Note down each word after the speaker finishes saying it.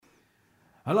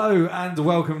Hello and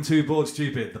welcome to Board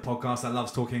Stupid, the podcast that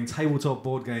loves talking tabletop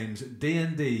board games,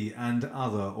 D&D and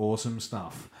other awesome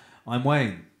stuff. I'm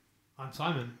Wayne. I'm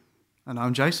Simon. And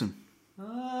I'm Jason.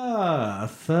 A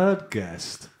third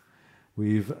guest.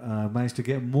 We've managed to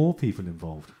get more people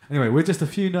involved. Anyway, we're just a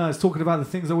few nerds talking about the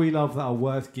things that we love that are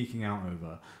worth geeking out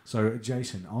over. So,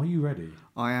 Jason, are you ready?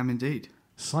 I am indeed.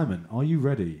 Simon, are you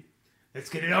ready? Let's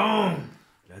get it on!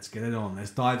 Let's get it on. Let's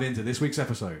dive into this week's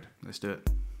episode. Let's do it.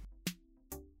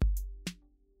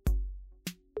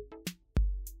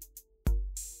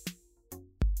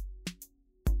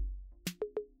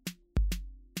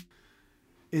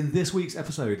 In this week's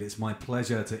episode, it's my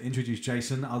pleasure to introduce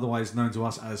Jason, otherwise known to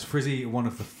us as Frizzy, one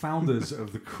of the founders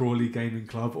of the Crawley Gaming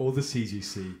Club, or the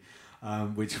CGC,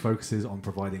 which focuses on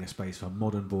providing a space for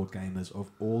modern board gamers of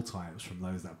all types, from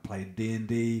those that play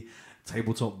D&D,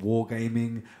 tabletop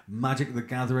wargaming, Magic the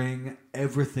Gathering,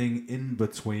 everything in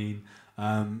between.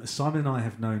 Simon and I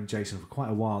have known Jason for quite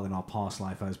a while in our past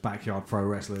life as backyard pro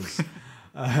wrestlers,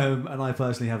 and I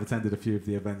personally have attended a few of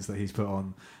the events that he's put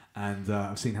on. And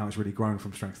I've seen how it's really grown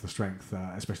from strength to strength,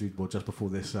 especially just before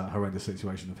this horrendous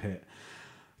situation have hit.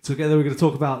 Together, we're going to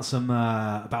talk about some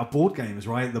about board games,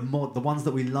 right? The ones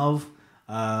that we love,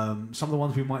 some of the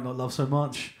ones we might not love so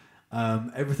much,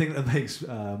 everything that makes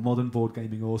modern board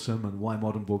gaming awesome, and why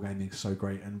modern board gaming is so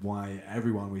great, and why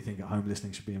everyone we think at home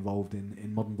listening should be involved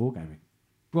in modern board gaming.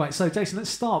 Right, so Jason, let's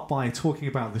start by talking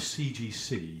about the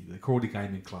CGC, the Crawley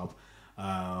Gaming Club.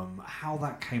 How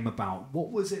that came about.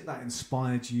 What was it that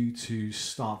inspired you to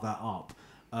start that up?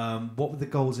 What were the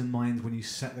goals in mind when you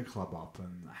set the club up,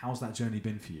 and how's that journey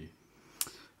been for you?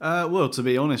 Well, to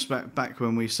be honest, back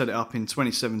when we set it up in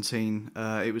 2017,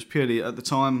 it was purely, at the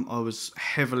time, I was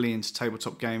heavily into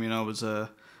tabletop gaming. I was a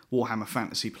Warhammer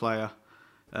Fantasy player.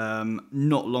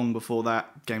 Not long before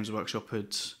that, Games Workshop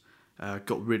had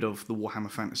got rid of the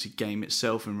Warhammer Fantasy game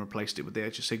itself and replaced it with the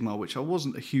Age of Sigmar, which I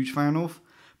wasn't a huge fan of,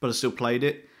 but I still played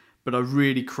it. But I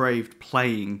really craved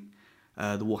playing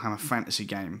the Warhammer Fantasy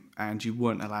game, and you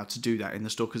weren't allowed to do that in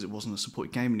the store because it wasn't a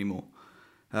supported game anymore.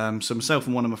 So myself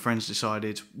and one of my friends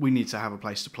decided we need to have a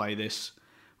place to play this.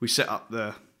 We set up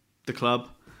the club.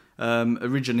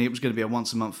 Originally it was going to be a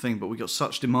once a month thing, but we got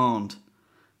such demand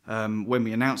when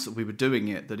we announced that we were doing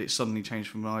it that it suddenly changed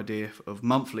from an idea of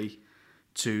monthly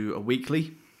to a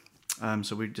weekly.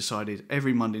 So we decided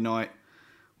every Monday night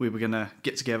we were going to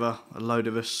get together, a load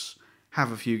of us,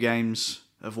 have a few games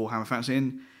of Warhammer Fantasy,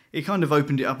 and it kind of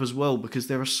opened it up as well because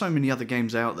there are so many other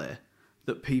games out there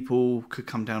that people could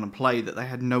come down and play that they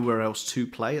had nowhere else to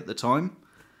play at the time.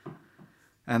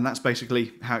 And that's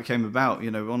basically how it came about. You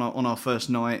know, on our first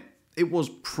night, it was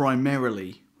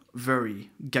primarily very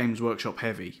Games Workshop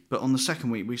heavy, but on the second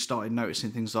week we started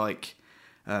noticing things like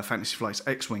Fantasy Flight's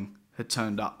X-Wing had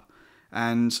turned up,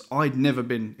 and I'd never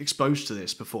been exposed to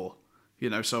this before. You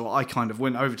know, so I kind of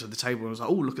went over to the table and was like,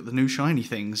 oh, look at the new shiny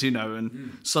things, you know,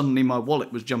 and suddenly my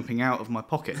wallet was jumping out of my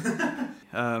pocket.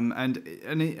 And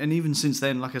even since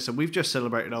then, like I said, we've just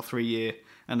celebrated our 3-year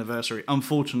anniversary.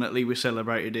 Unfortunately, we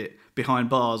celebrated it behind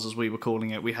bars, as we were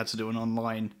calling it. We had to do an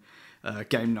online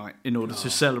game night in order to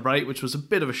celebrate, which was a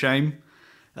bit of a shame,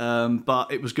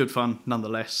 but it was good fun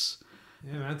nonetheless.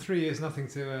 Yeah, man, 3 years, nothing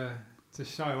to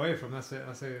shy away from. That's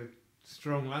a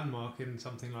strong landmark in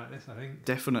something like this, I think.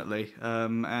 Definitely.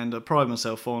 And I pride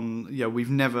myself on, we've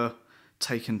never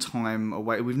taken time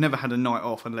away. We've never had a night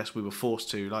off unless we were forced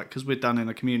to. Like, because we're done in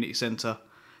a community centre,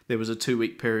 there was a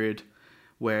 2-week period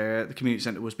where the community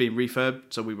centre was being refurbed,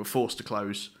 so we were forced to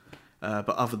close. But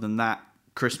other than that,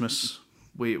 Christmas,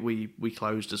 we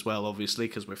closed as well, obviously,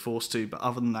 because we're forced to. But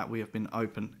other than that, we have been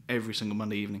open every single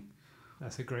Monday evening.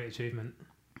 That's a great achievement.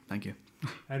 Thank you.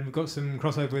 And we've got some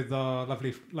crossover with our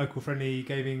lovely local friendly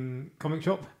gaming comic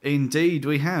shop. Indeed,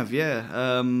 we have, yeah.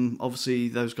 Obviously,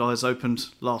 those guys opened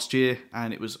last year,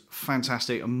 and it was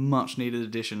fantastic, a much-needed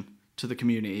addition to the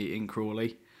community in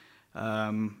Crawley.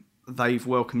 They've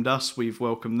welcomed us, we've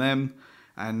welcomed them,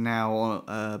 and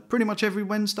now pretty much every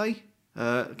Wednesday,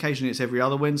 occasionally it's every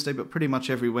other Wednesday, but pretty much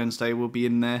every Wednesday we'll be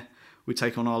in there. We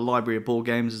take on our library of board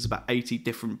games. There's about 80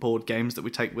 different board games that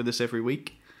we take with us every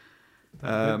week.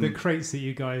 The crates that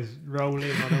you guys roll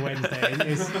in on a Wednesday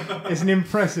is an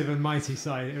impressive and mighty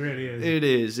sight. It really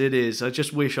is. It is. I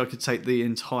just wish I could take the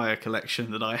entire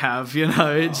collection that I have. You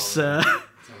know, it's I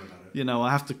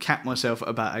have to cap myself at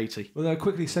about 80. Well,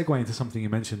 quickly segue into something you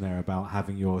mentioned there about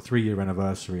having your 3-year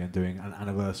anniversary and doing an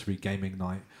anniversary gaming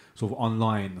night sort of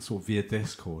online, sort of via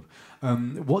Discord.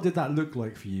 What did that look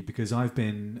like for you? Because I've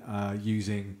been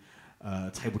using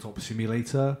Tabletop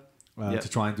Simulator to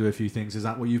try and do a few things. Is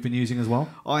that what you've been using as well?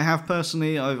 I have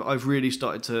personally. I've really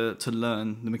started to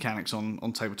learn the mechanics on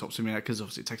Tabletop Simulator, because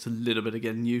obviously it takes a little bit of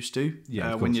getting used to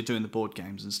when you're doing the board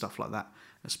games and stuff like that.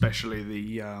 Especially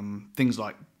the things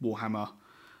like Warhammer,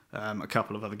 a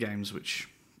couple of other games which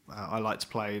I like to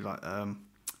play, like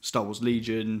Star Wars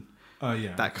Legion,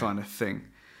 that kind of thing.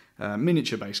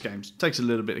 Miniature-based games. Takes a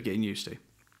little bit of getting used to.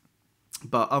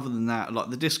 But other than that,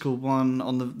 like the Discord one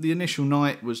on the initial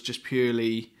night was just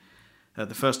purely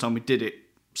the first time we did it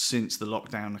since the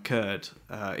lockdown occurred.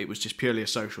 It was just purely a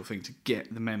social thing to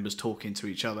get the members talking to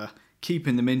each other,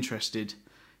 keeping them interested,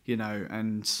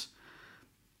 and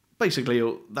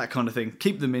basically that kind of thing.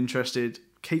 Keep them interested,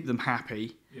 keep them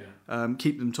happy,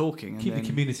 keep them talking. Keep the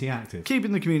community active.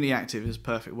 Keeping the community active is a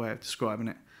perfect way of describing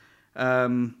it.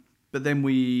 But then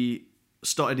we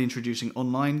started introducing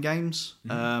online games.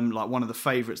 Like one of the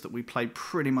favourites that we play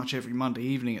pretty much every Monday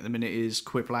evening at the minute is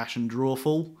Quiplash and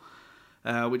Drawful,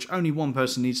 which only one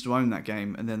person needs to own that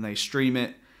game, and then they stream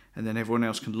it, and then everyone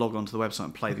else can log onto the website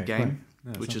and play the game,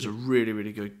 which is a really,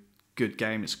 really good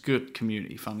game. It's a good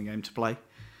community fun game to play.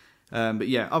 But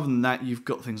yeah, other than that, you've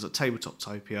got things like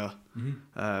Tabletoptopia,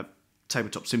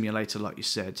 Tabletop Simulator, like you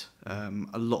said. A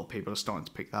lot of people are starting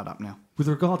to pick that up now. With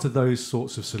regard to those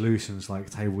sorts of solutions like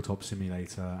Tabletop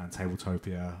Simulator and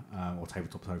Tabletopia, or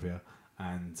Tabletoptopia,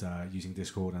 and using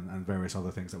Discord and various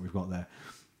other things that we've got there,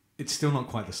 it's still not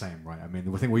quite the same, right? I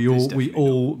mean, I think we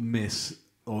all miss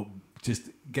or just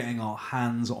getting our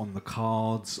hands on the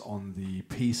cards, on the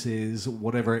pieces,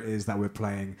 whatever it is that we're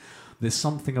playing. There's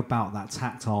something about that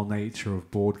tactile nature of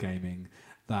board gaming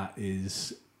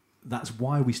that's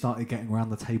why we started getting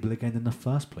around the table again in the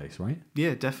first place, right?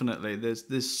 Yeah, definitely.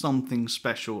 There's something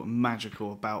special and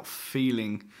magical about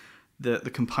feeling the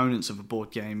components of a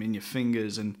board game in your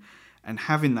fingers and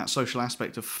having that social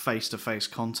aspect of face-to-face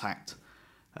contact.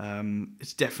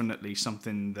 It's definitely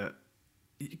something that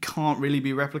it can't really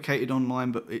be replicated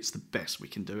online, but it's the best we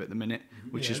can do at the minute,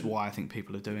 which is why I think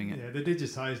people are doing it. Yeah, the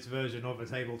digitised version of a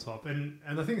tabletop. And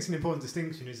I think it's an important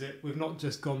distinction is that we've not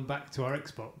just gone back to our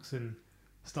Xbox and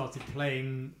started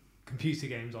playing computer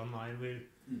games online. We're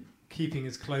keeping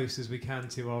as close as we can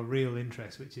to our real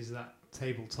interest, which is that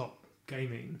tabletop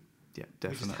gaming. Yeah,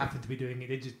 definitely. We just happen to be doing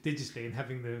it digitally, and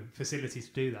having the facility to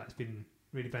do that has been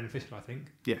really beneficial, I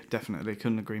think. Yeah, definitely.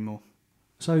 Couldn't agree more.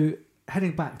 So,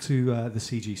 heading back to the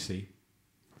CGC,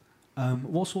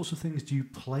 what sorts of things do you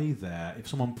play there? If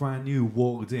someone brand new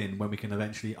walked in when we can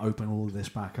eventually open all of this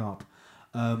back up,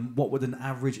 what would an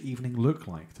average evening look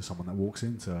like to someone that walks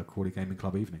into a Crawley Gaming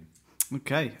Club evening?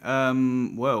 Okay,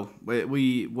 well,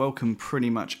 we welcome pretty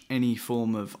much any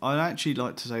form of... I'd actually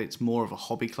like to say it's more of a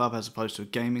hobby club as opposed to a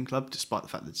gaming club, despite the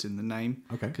fact that it's in the name.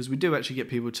 Okay. Because we do actually get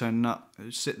people turning up,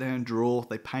 who sit there and draw,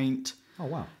 they paint. Oh,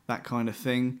 wow. That kind of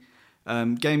thing.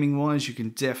 Gaming-wise, you can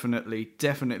definitely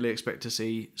expect to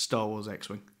see Star Wars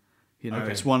X-Wing.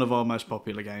 It's one of our most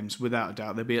popular games, without a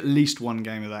doubt. There'll be at least one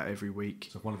game of that every week.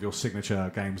 So one of your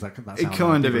signature games. That it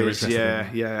kind of is,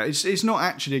 yeah. It's not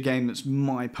actually a game that's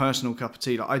my personal cup of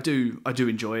tea. Like, I do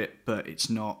enjoy it, but it's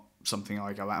not something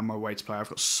I go out of my way to play. I've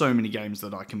got so many games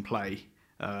that I can play.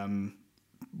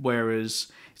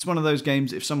 Whereas it's one of those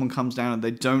games, if someone comes down and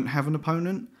they don't have an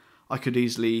opponent, I could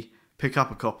easily pick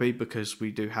up a copy, because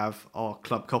we do have our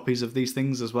club copies of these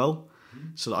things as well,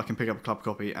 so that I can pick up a club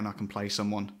copy and I can play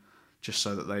someone just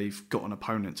so that they've got an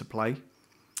opponent to play.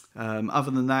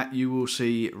 Other than that, you will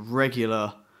see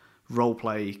regular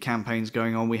roleplay campaigns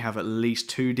going on. We have at least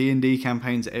 2 D&D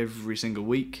campaigns every single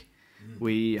week.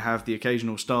 We have the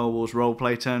occasional Star Wars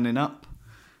roleplay turning up.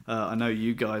 I know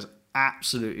you guys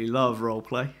absolutely love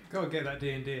roleplay. Got to get that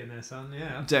D&D in there, son.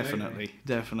 Yeah, absolutely.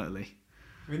 Definitely.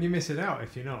 I mean, you miss it out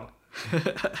if you're not.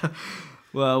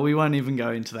 Well, we won't even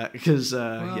go into that because you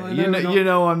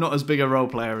know I'm not as big a role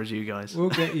player as you guys. We'll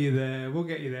get you there.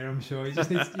 I'm sure. You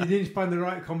need to find the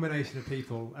right combination of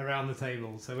people around the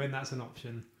table. So when that's an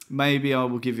option, maybe I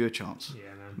will give you a chance. Yeah,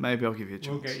 man. Maybe I'll give you a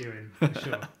chance. We'll get you in for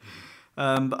sure.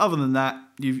 But other than that,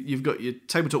 you've got your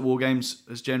tabletop war games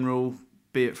as general,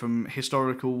 be it from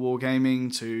historical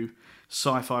wargaming to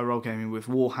sci-fi role gaming with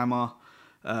Warhammer.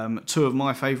 2 of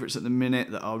my favourites at the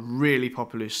minute that are really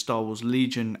popular is Star Wars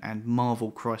Legion and Marvel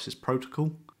Crisis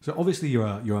Protocol. So obviously you're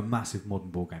a massive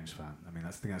modern board games fan. I mean, I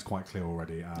think that's quite clear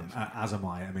already. As am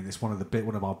I. I mean, it's one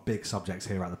of our big subjects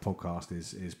here at the podcast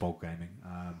is board gaming.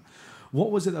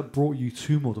 What was it that brought you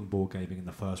to modern board gaming in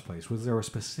the first place? Was there a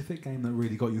specific game that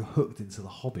really got you hooked into the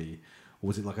hobby, or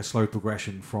was it like a slow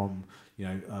progression from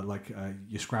your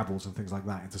Scrabbles and things like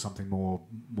that into something more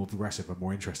progressive and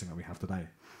more interesting that we have today?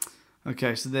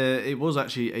 Okay, so it was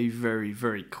actually a very,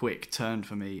 very quick turn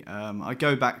for me. I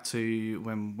go back to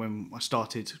when I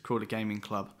started Crawley Gaming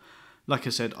Club. Like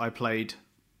I said, I played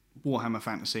Warhammer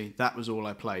Fantasy. That was all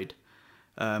I played.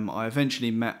 I eventually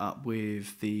met up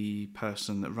with the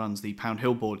person that runs the Pound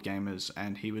Hill Board Gamers,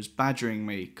 and he was badgering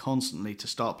me constantly to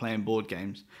start playing board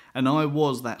games. And I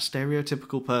was that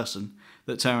stereotypical person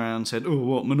that turned around and said, "Oh,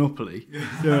 what, Monopoly?"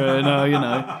 Yeah, no, you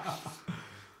know.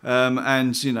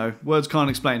 And, you know, words can't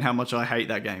explain how much I hate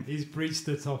that game. He's breached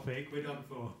the topic. We're done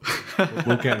for.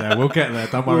 We'll get there. We'll get there.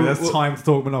 Don't worry. There's time to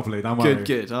talk Monopoly. Don't worry.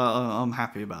 Good. I'm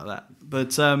happy about that.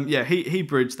 But, yeah, he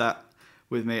bridged that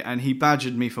with me, and he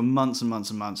badgered me for months and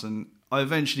months and months, and I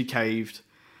eventually caved,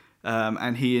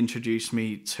 and he introduced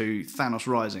me to Thanos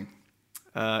Rising.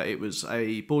 It was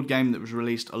a board game that was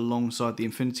released alongside the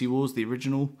Infinity Wars, the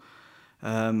original,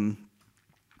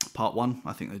 part 1.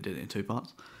 I think they did it in 2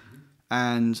 parts.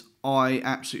 And I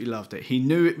absolutely loved it. He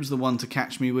knew it was the one to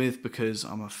catch me with because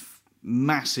I'm a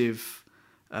massive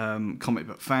comic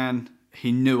book fan.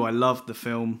 He knew I loved the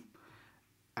film,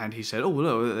 and he said, "Oh,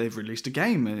 look, they've released a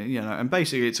game," and you know, and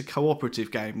basically it's a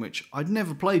cooperative game which I'd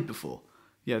never played before.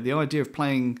 Yeah, the idea of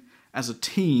playing as a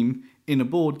team in a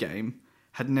board game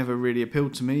had never really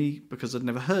appealed to me because I'd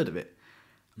never heard of it.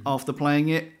 After playing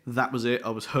it, that was it. I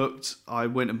was hooked. I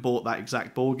went and bought that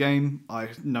exact board game. I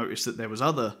noticed that there was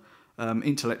other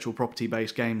intellectual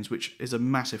property-based games, which is a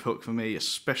massive hook for me,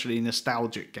 especially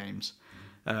nostalgic games,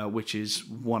 which is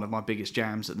one of my biggest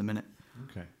jams at the minute.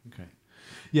 Okay.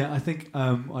 Yeah, I think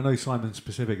I know Simon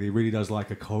specifically really does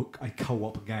like a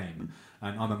co-op game,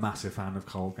 and I'm a massive fan of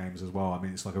co-op games as well. I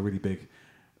mean, it's like a really big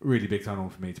turn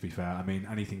on for me, to be fair. I mean,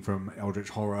 anything from Eldritch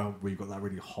Horror, where you've got that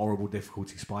really horrible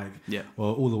difficulty spike,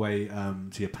 or all the way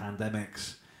to your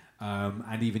Pandemics,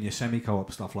 and even your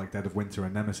semi-co-op stuff like Dead of Winter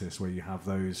and Nemesis, where you have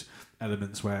those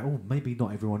elements where, maybe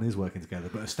not everyone is working together,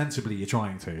 but ostensibly you're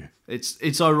trying to.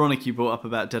 It's ironic you brought up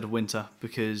about Dead of Winter,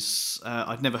 because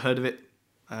I'd never heard of it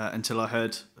until I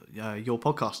heard your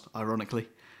podcast, ironically.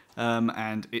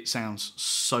 And it sounds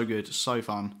so good, so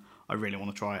fun. I really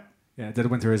want to try it. Yeah, Dead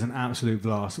of Winter is an absolute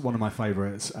blast, one of my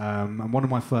favourites, and one of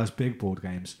my first big board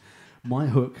games. My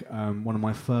hook, one of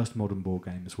my first modern board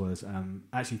games was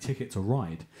actually Ticket to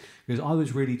Ride, because I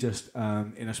was really just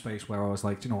in a space where I was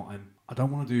like, you know what, I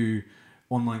don't want to do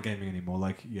online gaming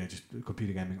anymore, just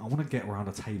computer gaming. I want to get around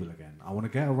a table again. I want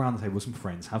to get around the table with some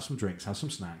friends, have some drinks, have some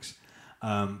snacks,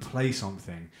 play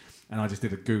something. And I just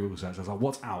did a Google search. I was like,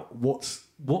 what's out? What's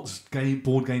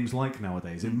board games like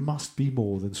nowadays? It must be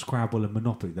more than Scrabble and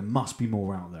Monopoly. There must be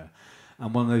more out there.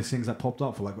 And one of those things that popped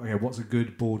up for okay, what's a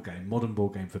good board game, modern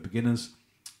board game for beginners?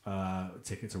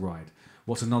 Ticket to Ride.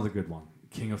 What's another good one?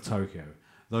 King of Tokyo.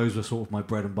 Those were sort of my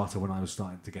bread and butter when I was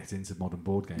starting to get into modern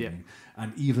board gaming. Yeah.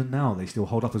 And even now, they still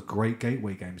hold up as great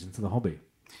gateway games into the hobby.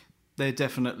 They're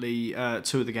definitely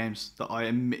two of the games that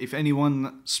if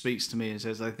anyone speaks to me and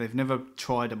says they've never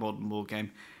tried a modern board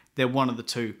game, they're one of the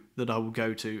two that I will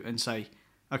go to and say,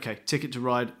 okay, Ticket to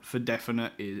Ride for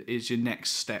definite is your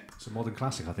next step. It's a modern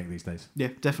classic, I think, these days. Yeah,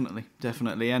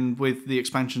 definitely. And with the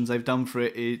expansions they've done for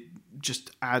it, it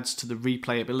just adds to the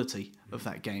replayability of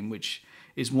that game, which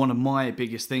is one of my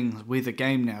biggest things with a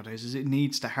game nowadays, is it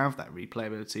needs to have that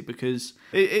replayability, because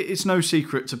it's no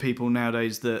secret to people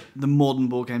nowadays that the modern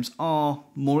board games are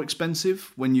more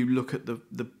expensive when you look at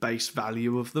the base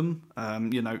value of them.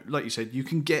 Like you said, you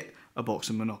can get a box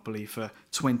of Monopoly for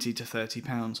 £20 to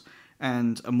 £30,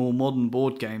 and a more modern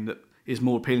board game that is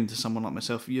more appealing to someone like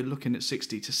myself, you're looking at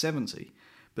 60 to 70.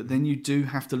 But then you do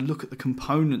have to look at the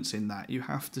components in that. You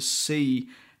have to see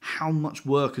how much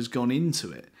work has gone into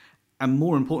it. And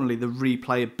more importantly, the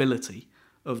replayability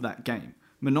of that game.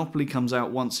 Monopoly comes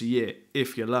out once a year,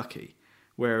 if you're lucky.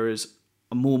 Whereas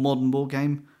a more modern board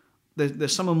game,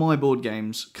 there's some of my board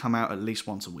games come out at least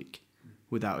once a week,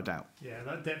 without a doubt. Yeah,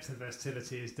 that depth and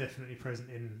versatility is definitely present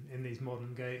in these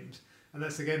modern games. And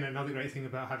that's, again, another great thing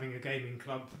about having a gaming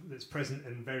club that's present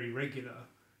and very regular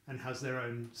and has their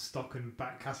own stock and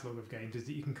back catalogue of games, is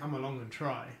that you can come along and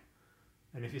try.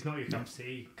 And if it's not your cup of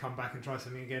tea, come back and try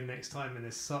something again next time. And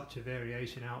there's such a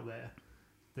variation out there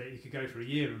that you could go for a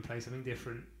year and play something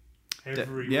different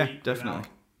every week. Yeah,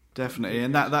 definitely.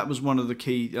 And that was one of the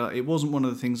key. It wasn't one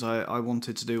of the things I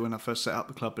wanted to do when I first set up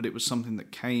the club, but it was something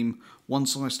that came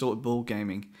once I started board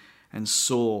gaming and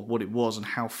saw what it was and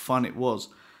how fun it was.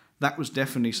 That was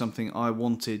definitely something I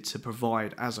wanted to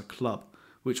provide as a club,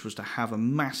 which was to have a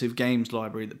massive games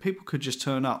library that people could just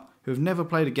turn up who have never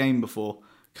played a game before.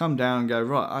 Come down and go,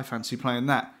 right, I fancy playing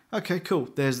that. Okay, cool,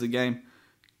 there's the game.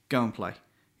 Go and play.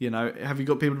 Have you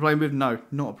got people to play with? No,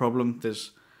 not a problem.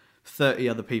 There's 30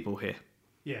 other people here.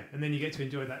 Yeah, and then you get to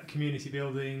enjoy that community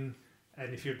building,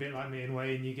 And if you're a bit like me and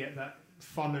Wayne, you get that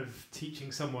fun of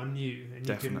teaching someone new, and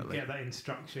you can get that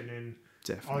instruction and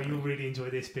you'll really enjoy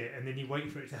this bit, and then you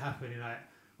wait for it to happen. You're like,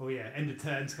 oh yeah, end of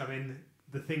turns come in,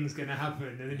 the thing's going to happen,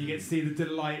 and then you get to see the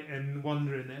delight and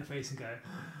wonder in their face and go,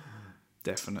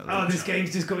 definitely. Oh, this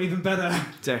game's just got even better.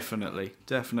 Definitely.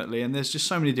 And there's just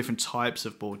so many different types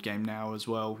of board game now as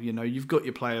well. You know, you've got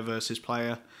your player versus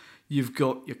player, you've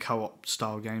got your co-op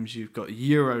style games, you've got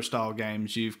Euro style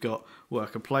games, you've got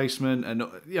worker placement, and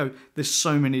there's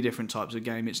so many different types of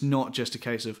game. It's not just a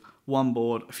case of one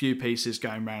board, a few pieces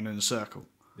going round in a circle.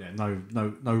 Yeah,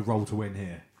 no role to win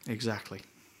here. Exactly.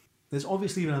 There's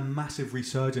obviously been a massive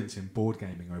resurgence in board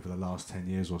gaming over the last 10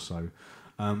 years or so.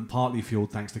 Partly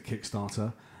fueled thanks to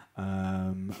Kickstarter.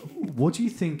 What do you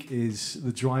think is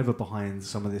the driver behind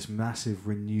some of this massive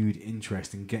renewed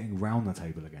interest in getting round the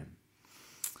table again?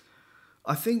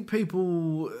 I think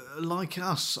people like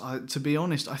us, to be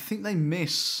honest, I think they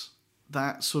miss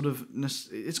that sort of...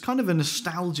 It's kind of a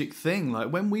nostalgic thing. Like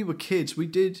when we were kids, we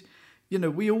did...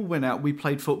 we all went out, we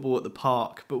played football at the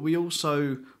park, but we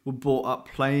also were brought up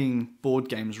playing board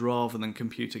games rather than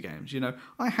computer games.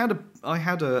 I had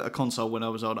a console when I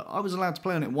was older. I was allowed to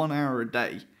play on it 1 hour a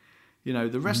day.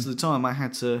 The rest of the time I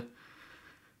had to,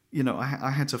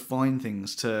 I had to find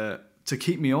things to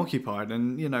keep me occupied.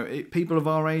 And, people of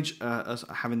our age are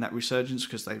having that resurgence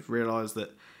because they've realised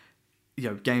that,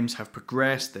 games have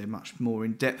progressed. They're much more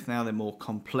in depth now. They're more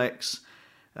complex.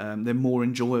 They're more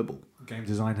enjoyable. Game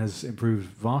design has improved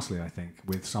vastly, I think,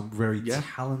 with some very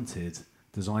talented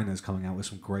designers coming out with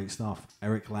some great stuff.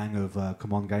 Eric Lang of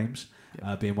Come On Games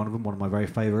being one of them, one of my very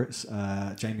favourites.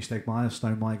 Jamie Stegmaier of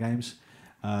Stonemaier Games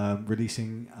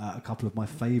releasing a couple of my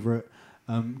favourite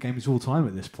games of all time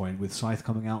at this point, with Scythe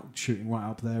coming out, shooting right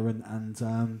up there,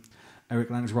 and Eric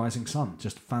Lang's Rising Sun.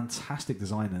 Just fantastic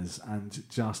designers, and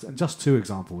just two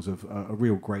examples of a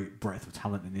real great breadth of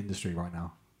talent in the industry right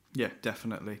now. Yeah,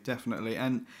 definitely.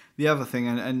 And the other thing,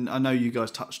 and I know you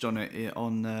guys touched on it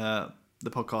on the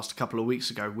podcast a couple of weeks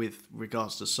ago with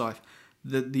regards to Scythe,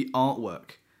 the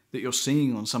artwork that you're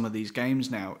seeing on some of these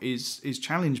games now is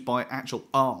challenged by actual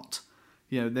art.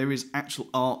 There is actual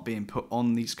art being put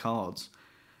on these cards,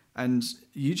 and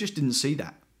you just didn't see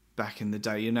that back in the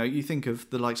day. You think of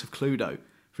the likes of Cluedo,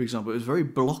 for example. It was very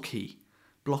blocky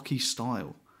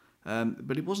style.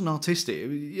 But it wasn't artistic.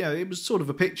 It was sort of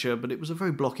a picture, but it was a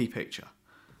very blocky picture.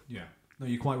 Yeah, no,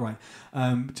 you're quite right.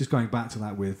 Just going back to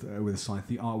that with Scythe,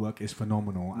 the artwork is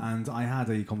phenomenal. And I had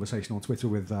a conversation on Twitter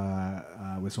with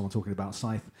someone talking about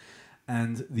Scythe,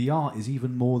 and the art is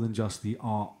even more than just the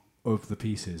art of the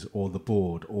pieces or the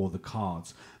board or the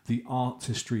cards. The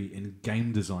artistry in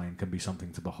game design can be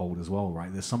something to behold as well,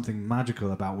 right? There's something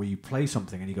magical about where you play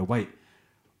something and you go, wait,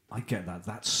 I get that.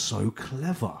 That's so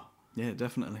clever. Yeah,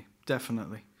 definitely.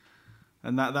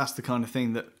 And that's the kind of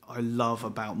thing that I love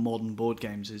about modern board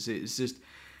games. It's just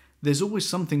there's always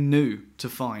something new to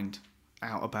find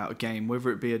out about a game, whether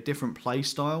it be a different play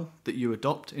style that you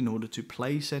adopt in order to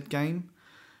play said game.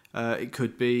 It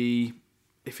could be,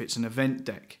 if it's an event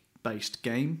deck based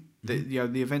game, the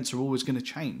events are always going to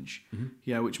change.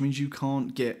 Which means you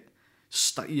can't get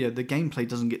the gameplay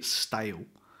doesn't get stale.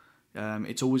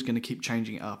 It's always going to keep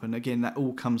changing it up. And again, that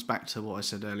all comes back to what I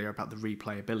said earlier about the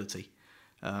replayability.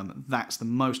 That's the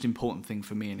most important thing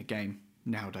for me in a game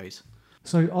nowadays.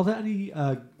 So are there any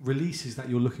releases that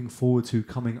you're looking forward to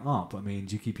coming up? I mean,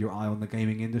 do you keep your eye on the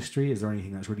gaming industry? Is there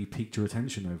anything that's really piqued your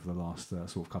attention over the last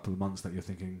sort of couple of months that you're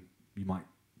thinking you might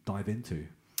dive into?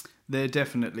 There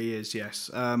definitely is, yes.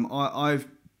 I've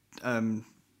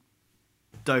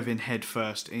dove in head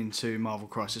first into Marvel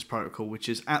Crisis Protocol, which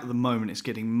is at the moment it's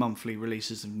getting monthly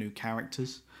releases of new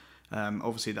characters.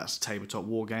 Obviously that's a tabletop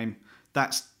war game.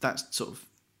 That's sort of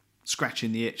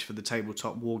scratching the itch for the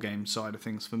tabletop war game side of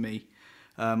things for me.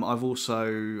 I've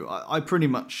also I pretty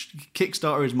much,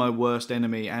 Kickstarter is my worst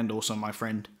enemy and also my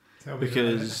friend,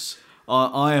 because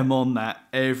I am on that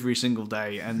every single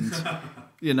day, and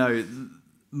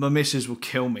my missus will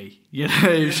kill me.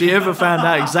 If she ever found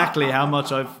out exactly how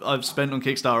much I've spent on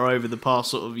Kickstarter over the past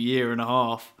sort of year and a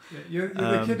half. Yeah, you're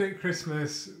the kid at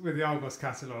Christmas with the Argos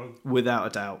catalogue. Without a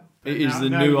doubt. It is the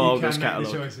new Argos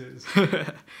catalogue.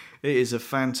 It is a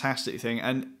fantastic thing.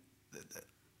 And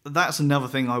that's another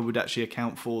thing I would actually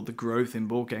account for the growth in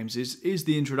board games is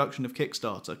the introduction of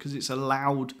Kickstarter, because it's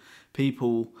allowed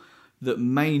people that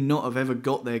may not have ever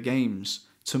got their games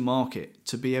to market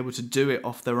to be able to do it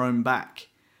off their own back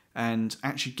and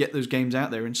actually get those games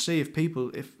out there and see if people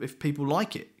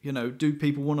like it. Do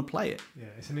people want to play it? Yeah,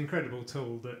 it's an incredible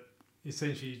tool that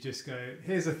essentially you just go,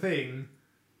 here's a thing,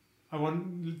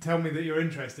 tell me that you're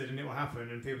interested and it will happen,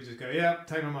 and people just go, yeah,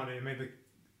 take my money. I mean,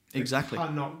 exactly. They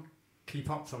cannot keep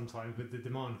up sometimes with the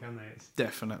demand, can they? It's,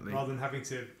 Definitely. rather than having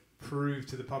to prove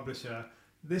to the publisher,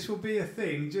 this will be a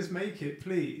thing, just make it,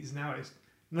 please. Now it's,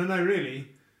 no, really,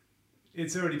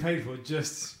 it's already paid for,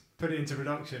 just put it into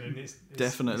production, and it's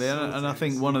Definitely. And I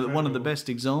think one of the best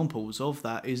examples of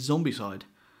that is Zombicide.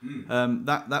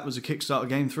 That was a Kickstarter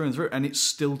game through and through, and it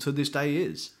still to this day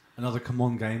is. Another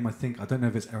Command game, I think. I don't know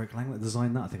if it's Eric Lang that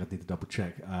designed that. I think I need to double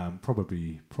check.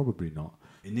 Probably not.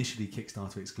 Initially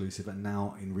Kickstarter exclusive, and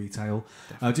now in retail.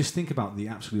 Just think about the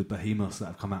absolute behemoths that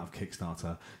have come out of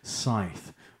Kickstarter: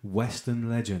 Scythe, Western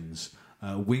Legends,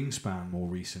 Wingspan more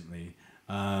recently,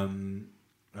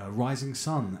 Rising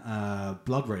Sun,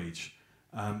 Blood Rage.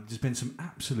 There's been some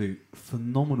absolute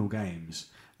phenomenal games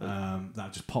that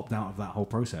have just popped out of that whole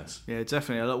process. Yeah,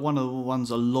 definitely. One of the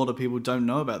ones a lot of people don't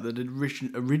know about that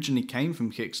originally came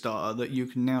from Kickstarter that you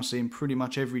can now see in pretty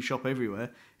much every shop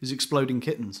everywhere is Exploding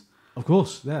Kittens. Of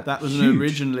course, yeah. That was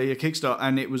originally a Kickstarter,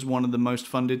 and it was one of the most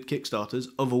funded Kickstarters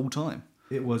of all time.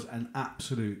 It was an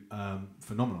absolute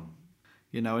phenomenon.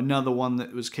 You know, another one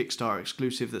that was Kickstarter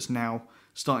exclusive that's now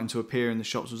starting to appear in the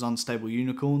shops was Unstable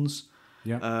Unicorns.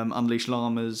 Yeah. Unleashed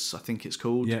Llamas, I think it's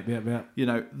called. Yeah. You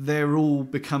know, they're all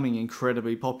becoming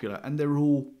incredibly popular, and they're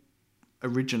all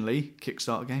originally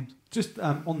Kickstarter games. Just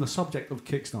on the subject of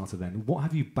Kickstarter then, what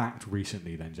have you backed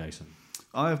recently then, Jason?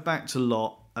 I have backed a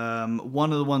lot.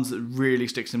 One of the ones that really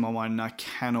sticks in my mind, and I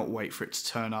cannot wait for it to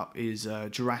turn up, is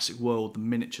Jurassic World, the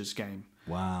miniatures game.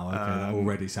 Wow, okay, that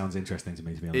already sounds interesting to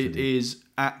me, to be honest with you. It is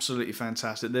absolutely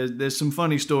fantastic. There's some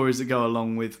funny stories that go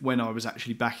along with when I was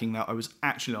actually backing that. I was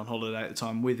actually on holiday at the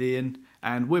time with Ian,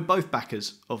 and we're both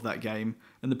backers of that game.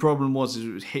 And the problem was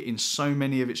it was hitting so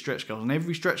many of its stretch goals, and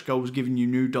every stretch goal was giving you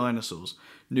new dinosaurs,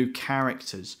 new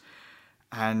characters.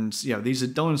 And, you know, these are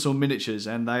dinosaur miniatures,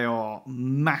 and they are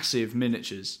massive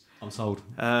miniatures. I'm sold.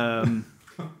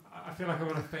 I feel like I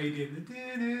want to fade in.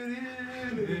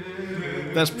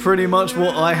 That's pretty much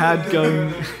what I had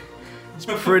going. It's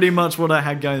pretty much what I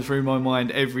had going through my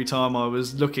mind every time I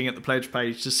was looking at the pledge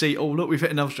page to see, oh look, we've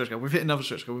hit another stretch goal, we've hit another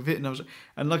stretch goal, we've hit another.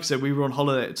 And like I said, we were on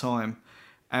holiday at the time,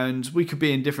 and we could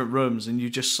be in different rooms, and you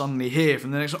just suddenly hear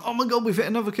from the next one, oh my god, we've hit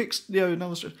another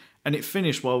another stretch. And it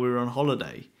finished while we were on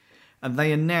holiday. And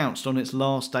they announced on its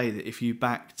last day that if you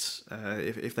backed,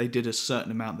 if they did a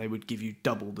certain amount, they would give you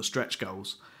double the stretch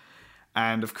goals.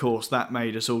 And of course, that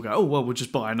made us all go, oh well, we'll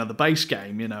just buy another base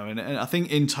game, you know. And I think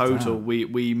in total,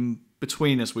 we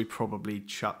between us, we probably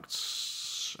chucked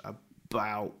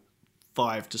about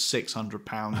 £500 to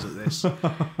 £600 at this.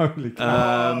 Holy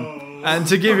cow! And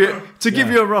to give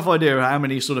you a rough idea of how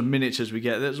many sort of miniatures we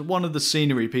get, there's one of the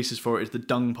scenery pieces for it is the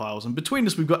dung piles, and between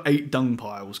us we've got 8 dung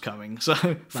piles coming.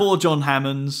 So 4 John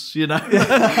Hammonds, you know.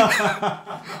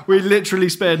 We literally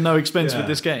spared no expense with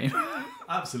this game.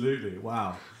 Absolutely,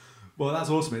 wow. Well, that's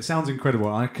awesome. It sounds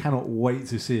incredible. I cannot wait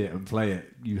to see it and play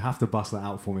it. You have to bust that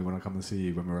out for me when I come and see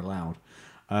you when we're allowed.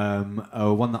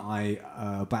 One that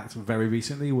I backed very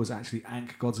recently was actually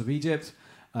Ankh Gods of Egypt.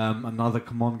 Another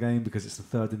Command game because it's the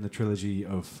third in the trilogy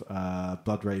of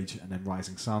Blood Rage and then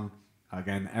Rising Sun.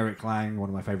 Again, Eric Lang, one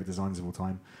of my favourite designers of all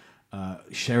time,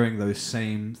 sharing those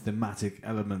same thematic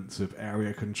elements of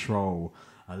area control,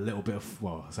 a little bit of,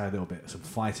 well, I say a little bit, some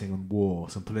fighting and war,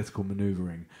 some political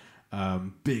manoeuvring,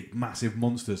 big, massive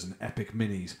monsters and epic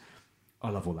minis. I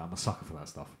love all that. I'm a sucker for that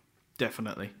stuff.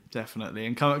 Definitely.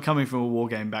 And coming from a war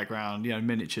game background, you know,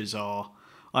 miniatures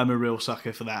I'm a real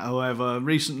sucker for that. However,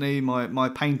 recently my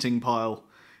painting pile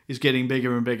is getting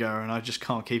bigger and bigger, and I just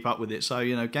can't keep up with it. So,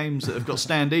 you know, games that have got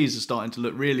standees are starting to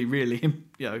look really, really,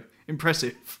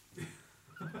 impressive.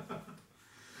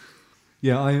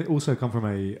 Yeah, I also come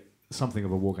from something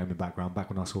of a wargaming background. Back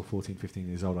when I was 14, 15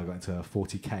 years old, I got into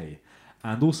 40k.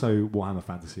 And also Warhammer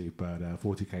Fantasy, but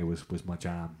 40k was my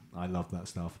jam. I love that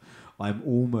stuff. I'm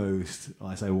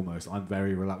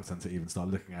very reluctant to even start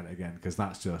looking at it again because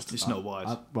that's just... It's not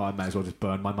wise. I may as well just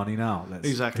burn my money now.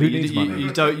 Exactly. Who needs money?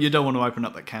 You don't want to open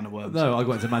up that can of worms. No, I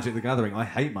got into Magic the Gathering. I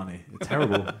hate money. It's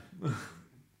terrible.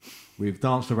 We've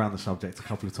danced around the subject a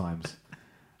couple of times.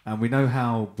 And we know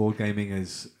how board gaming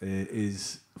is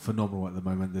phenomenal at the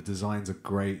moment. The designs are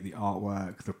great, the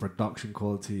artwork, the production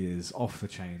quality is off the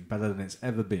chain, better than it's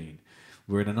ever been.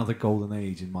 We're in another golden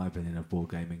age, in my opinion, of board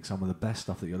gaming. Some of the best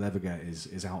stuff that you'll ever get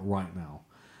is out right now.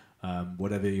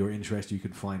 Whatever your interest, you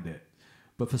can find it.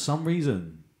 But for some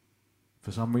reason,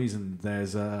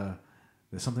 there's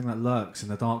something that lurks in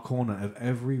the dark corner of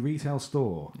every retail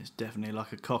store. It's definitely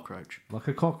like a cockroach. Like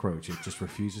a cockroach, it just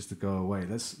refuses to go away.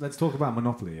 Let's talk about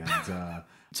Monopoly. And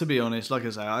to be honest, like I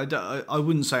say, I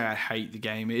wouldn't say I hate the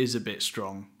game. It is a bit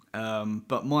strong.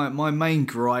 But my main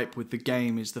gripe with the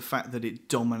game is the fact that it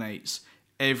dominates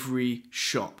every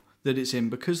shop that it's in,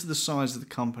 because of the size of the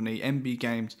company, MB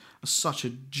Games are such a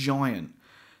giant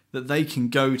that they can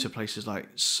go to places like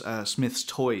Smith's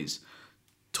Toys,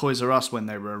 Toys R Us when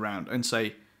they were around, and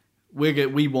say,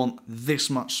 we want this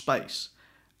much space.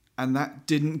 And that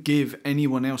didn't give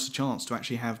anyone else a chance to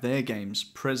actually have their games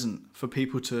present for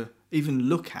people to even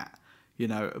look at. You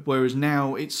know, whereas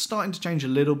now it's starting to change a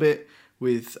little bit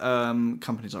with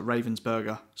companies like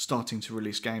Ravensburger starting to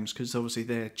release games, because obviously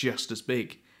they're just as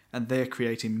big and they're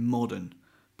creating modern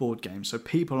board games. So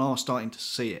people are starting to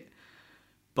see it.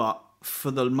 But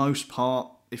for the most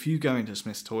part, if you go into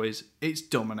Smith's Toys, it's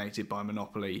dominated by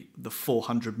Monopoly, the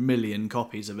 400 million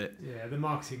copies of it. Yeah, the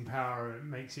marketing power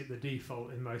makes it the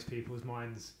default in most people's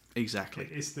minds. Exactly.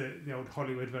 It's the old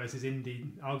Hollywood versus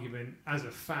indie argument. As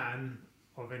a fan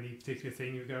of any particular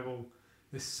thing, you go, well,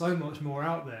 there's so much more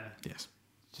out there. Yes.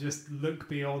 Just look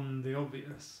beyond the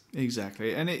obvious.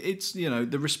 Exactly. And it's, you know,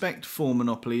 the respect for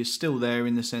Monopoly is still there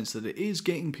in the sense that it is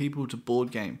getting people to board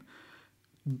game,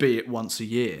 be it once a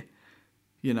year.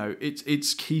 You know,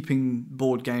 it's keeping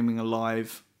board gaming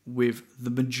alive with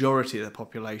the majority of the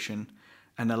population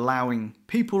and allowing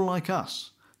people like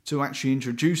us to actually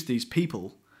introduce these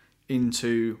people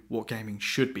into what gaming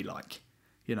should be like.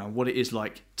 You know, what it is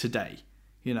like today.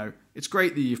 You know, it's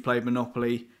great that you've played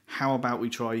Monopoly. How about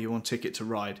we try you on Ticket to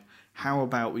Ride? How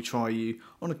about we try you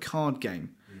on a card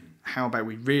game? How about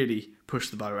we really push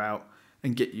the bow out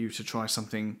and get you to try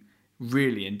something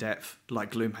really in depth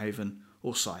like Gloomhaven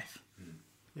or Scythe?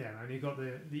 Yeah, and you've got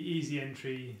the easy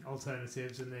entry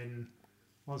alternatives, and then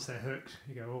once they're hooked,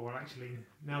 you go, oh, well, actually,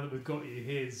 now that we've got you,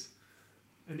 here's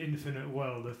an infinite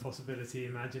world of possibility,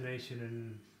 imagination,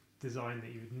 and design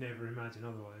that you would never imagine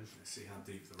otherwise. See how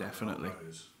deep the Definitely. rabbit hole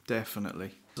goes.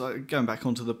 Definitely. So going back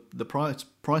onto the price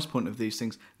point of these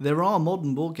things, there are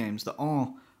modern board games that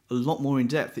are a lot more in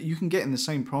depth that you can get in the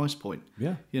same price point.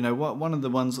 Yeah. You know, one of the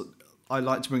ones that I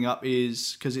like to bring up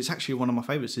is, because it's actually one of my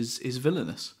favourites, is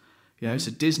Villainous. You know, it's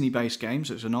a Disney-based game,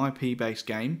 so it's an IP-based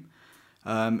game.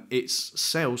 It's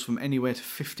sales from anywhere to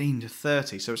 15 to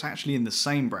 30, so it's actually in the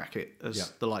same bracket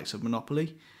as the likes of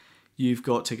Monopoly. You've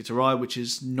got Ticket to Ride, which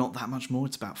is not that much more.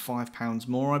 It's about £5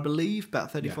 more, I believe,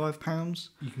 about £35.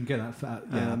 You can get that for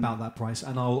about that price,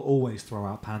 and I'll always throw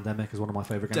out Pandemic as one of my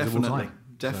favourite games of all time.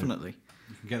 Definitely. So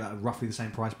you can get that at roughly the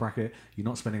same price bracket. You're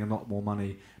not spending a lot more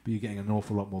money, but you're getting an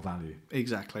awful lot more value.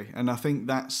 Exactly, and I think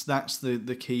that's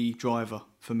the key driver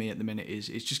for me at the minute is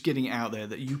just getting it out there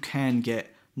that you can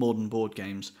get modern board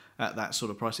games at that sort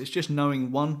of price. It's just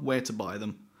knowing, one, where to buy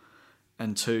them,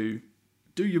 and two,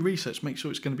 do your research, make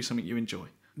sure it's going to be something you enjoy.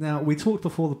 Now, we talked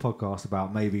before the podcast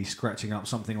about maybe scratching up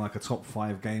something like a top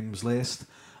 5 games list.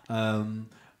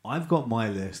 I've got my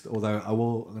list, although I'm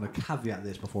going to caveat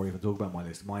this before I even talk about my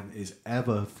list. Mine is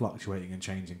ever fluctuating and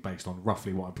changing based on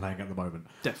roughly what I'm playing at the moment.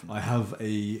 Definitely. I have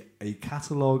a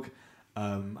catalogue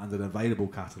and an available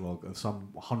catalogue of some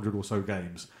 100 or so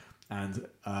games, and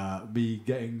me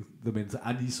getting them into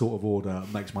any sort of order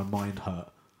makes my mind hurt.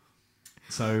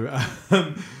 So,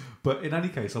 but in any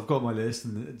case, I've got my list,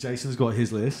 and Jason's got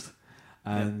his list.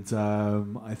 And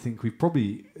I think we've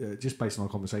probably, just based on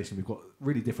our conversation, we've got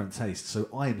really different tastes. So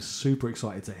I am super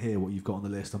excited to hear what you've got on the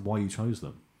list and why you chose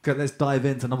them. Okay, let's dive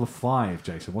into number 5,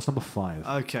 Jason. What's number 5?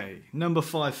 Okay, number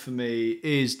 5 for me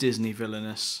is Disney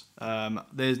Villainous.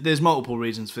 There's multiple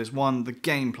reasons for this. One, the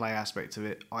gameplay aspect of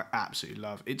it, I absolutely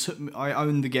love. I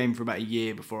owned the game for about a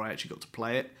year before I actually got to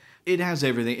play it. It has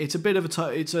everything. It's a bit of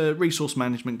it's a resource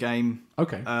management game.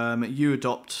 Okay.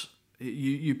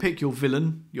 You pick your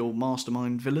villain, your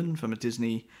mastermind villain from a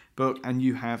Disney book, and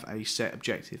you have a set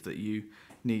objective that you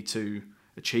need to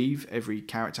achieve. Every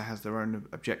character has their own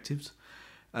objectives.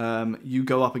 You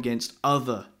go up against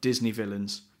other Disney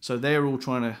villains, so they're all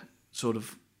trying to sort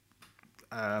of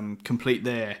complete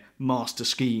their master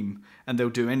scheme, and they'll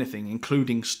do anything,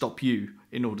 including stop you,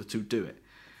 in order to do it.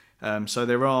 So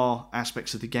there are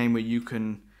aspects of the game where you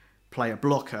can play a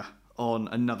blocker on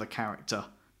another character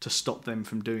to stop them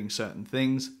from doing certain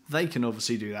things. They can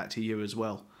obviously do that to you as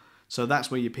well. So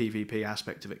that's where your PvP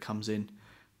aspect of it comes in.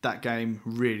 That game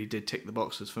really did tick the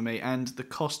boxes for me. And the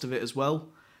cost of it as well.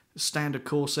 The standard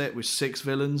core set with 6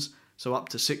 villains, so up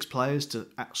to 6 players to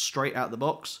straight out the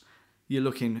box, you're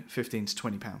looking £15 to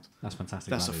 £20. That's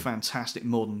fantastic. That's value. a fantastic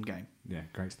modern game. Yeah,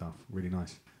 great stuff. Really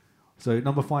nice. So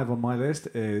number 5 on my list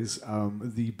is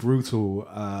the brutal,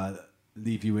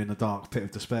 leave you in a dark pit of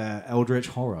despair, Eldritch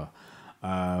Horror.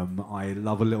 I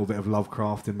love a little bit of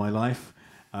Lovecraft in my life,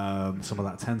 some of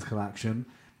that tentacle action.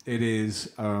 It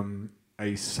is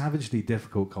a savagely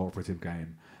difficult cooperative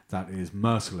game that is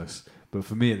merciless, but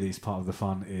for me at least part of the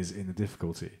fun is in the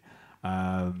difficulty.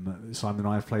 Simon and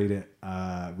I have played it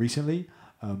recently.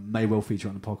 may well feature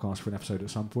on the podcast for an episode at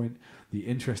some point. The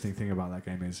interesting thing about that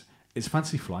game is it's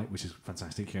Fantasy Flight, which is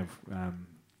fantastic. You have,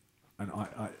 and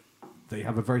they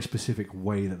have a very specific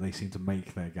way that they seem to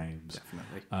make their games.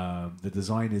 Definitely. The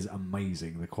design is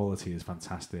amazing. The quality is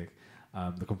fantastic.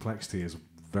 The complexity is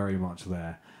very much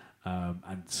there.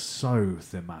 And so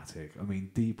thematic. I mean,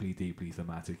 deeply, deeply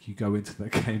thematic. You go into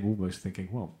that game almost thinking,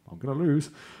 well, I'm going to lose.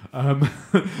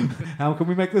 How can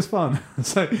we make this fun?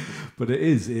 But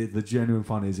the genuine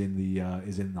fun is in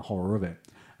the horror of it.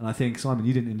 And I think, Simon,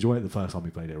 you didn't enjoy it the first time we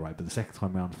played it, right? But the second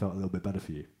time round felt a little bit better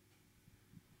for you.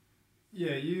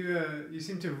 Yeah, you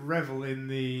seem to revel in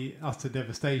the utter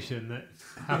devastation that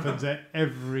happens at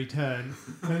every turn.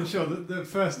 And I'm sure that the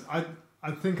first, I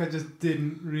think I just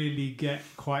didn't really get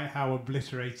quite how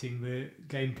obliterating the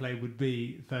gameplay would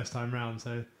be first time round.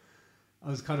 So I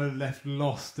was kind of left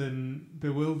lost and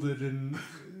bewildered and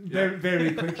very,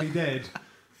 very quickly dead.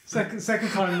 Second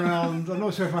time round, I'm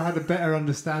not sure if I had a better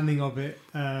understanding of it.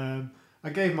 I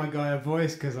gave my guy a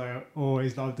voice because I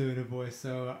always love doing a voice.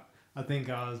 So I think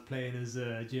I was playing as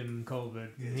Jim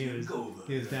Colbert. He was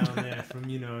down there from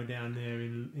down there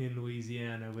in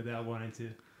Louisiana without wanting to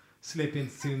slip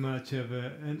into too much of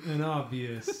an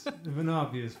obvious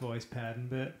voice pattern.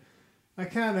 But I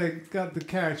kind of got the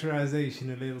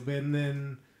characterization a little bit, and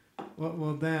then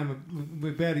well damn,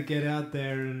 we better get out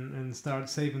there and start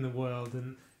saving the world.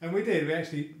 And we did. We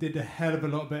actually did a hell of a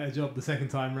lot better job the second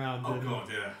time round. Oh, God,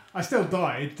 yeah. I still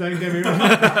died, don't get me wrong.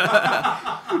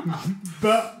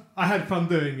 But I had fun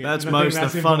doing it. That's most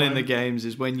of the fun in the games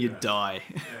is when you die.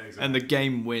 Yeah, exactly. And the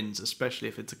game wins, especially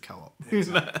if it's a co-op.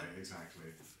 Exactly.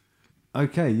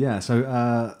 Okay, yeah.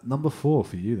 So number 4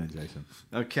 for you then, Jason.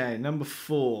 Okay, number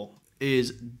 4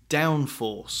 is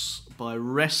Downforce by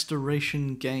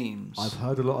Restoration Games. I've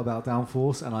heard a lot about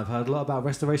Downforce and I've heard a lot about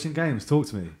Restoration Games. Talk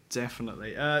to me.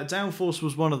 Definitely. Downforce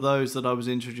was one of those that I was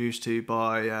introduced to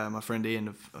by my friend Ian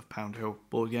of Pound Hill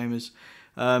Board Gamers.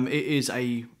 It is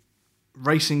a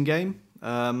racing game,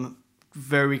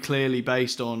 very clearly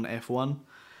based on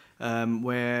F1,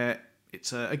 where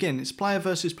it's player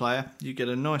versus player. You get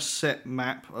a nice set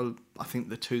map. I think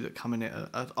the two that come in it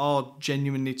are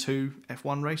genuinely two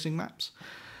F1 racing maps.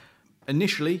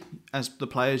 Initially, as the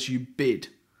players, you bid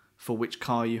for which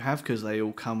car you have because they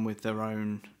all come with their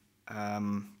own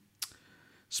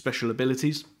special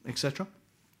abilities, etc.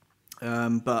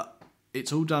 But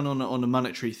it's all done on a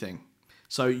monetary thing.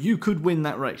 So you could win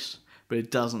that race, but it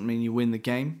doesn't mean you win the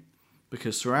game,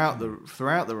 because throughout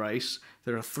the race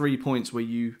there are 3 points where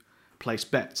you place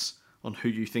bets on who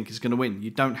you think is going to win.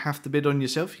 You don't have to bid on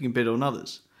yourself, you can bid on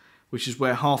others, which is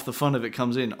where half the fun of it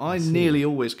comes in. I nearly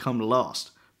always come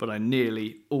last, but I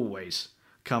nearly always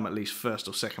come at least first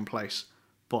or second place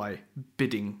by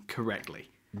bidding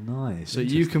correctly. Nice. So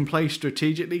you can play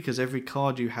strategically because every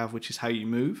card you have, which is how you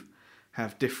move,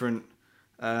 have different.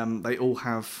 They all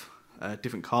have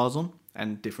different cars on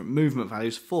and different movement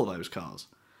values for those cars.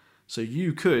 So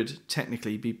you could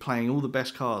technically be playing all the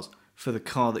best cars for the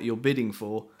car that you're bidding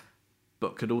for,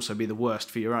 but could also be the worst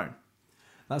for your own.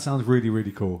 That sounds really,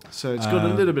 really cool. So it's got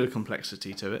a little bit of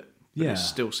complexity to it, but yeah. It's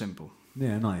still simple.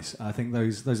 Yeah, nice. I think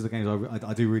those are the games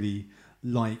I do really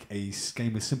like, a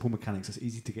game with simple mechanics that's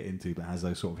easy to get into but has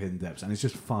those sort of hidden depths, and it's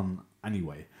just fun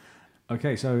anyway.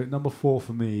 Okay, so number 4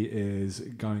 for me is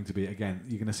going to be, again,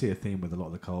 you're going to see a theme with a lot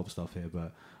of the co-op stuff here,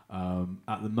 but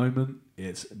at the moment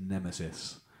it's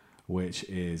Nemesis, which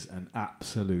is an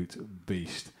absolute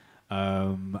beast.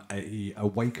 A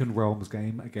Awakened Realms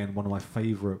game, again, one of my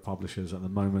favourite publishers at the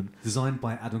moment. Designed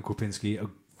by Adam Kopinski, a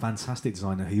fantastic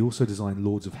designer. He also designed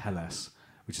Lords of Hellas,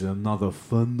 which is another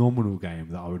phenomenal game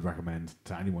that I would recommend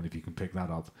to anyone if you can pick that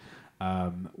up.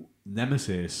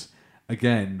 Nemesis,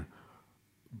 again,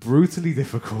 brutally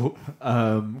difficult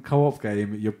co-op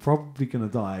game. You're probably going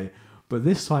to die, but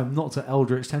this time not to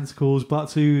Eldritch Tentacles, but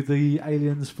to the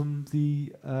aliens from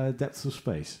the depths of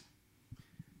space.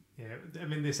 Yeah, I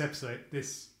mean,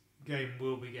 this game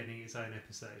will be getting its own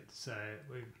episode, so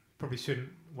we probably shouldn't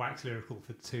wax lyrical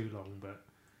for too long, but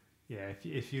yeah,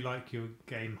 if you like your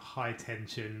game high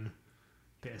tension,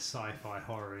 bit of sci-fi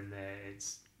horror in there,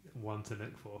 it's one to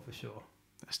look for sure.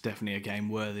 That's definitely a game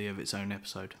worthy of its own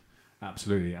episode.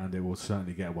 Absolutely, and it will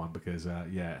certainly get one because,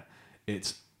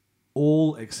 it's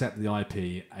all except the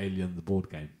IP, Alien, the board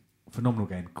game. Phenomenal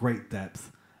game, great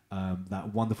depth,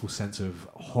 that wonderful sense of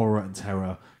horror and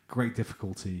terror, great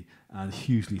difficulty, and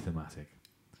hugely thematic.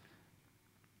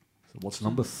 So what's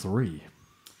number 3?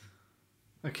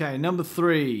 Okay, number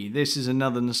 3. This is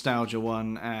another nostalgia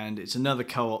one, and it's another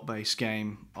co-op based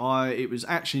game. It was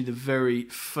actually the very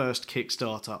first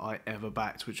Kickstarter I ever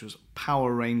backed, which was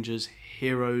Power Rangers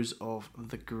Heroes of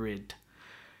the Grid.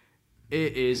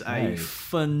 It is Okay. a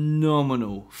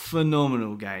phenomenal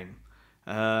game.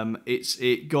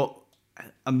 It got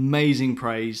amazing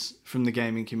praise from the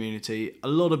gaming community. A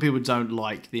lot of people don't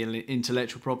like the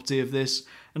intellectual property of this,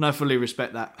 and I fully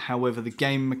respect that. However, the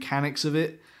game mechanics of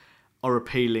it are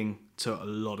appealing to a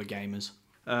lot of gamers.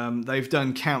 They've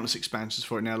done countless expansions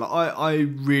for it now. Like I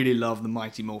really love the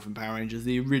Mighty Morphin Power Rangers,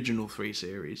 the original 3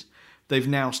 series. They've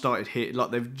now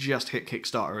they've just hit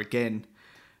Kickstarter again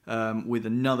with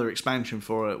another expansion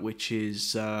for it, which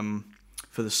is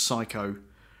for the Psycho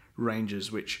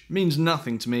Rangers, which means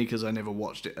nothing to me because I never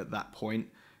watched it at that point.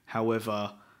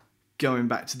 However, going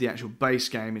back to the actual base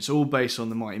game, it's all based on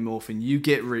the Mighty Morphin. You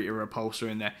get Rita Repulsa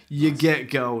in there, you get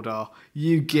Goldar,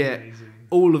 you get Amazing.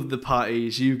 all of the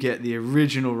putties, you get the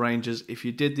original Rangers. If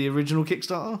you did the original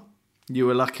Kickstarter, you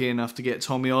were lucky enough to get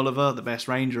Tommy Oliver, the best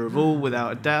Ranger of all,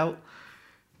 without a doubt.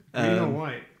 Green or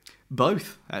white?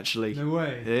 Both, actually. No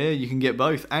way. Yeah, you can get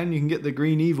both, and you can get the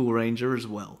Green Evil Ranger as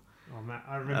well. Oh man,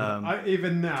 I remember.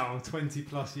 Even now, 20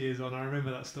 plus years on, I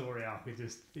remember that story arc. We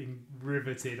just being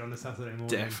riveted on a Saturday morning.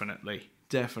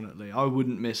 Definitely. I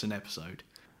wouldn't miss an episode.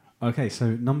 Okay,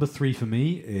 so number 3 for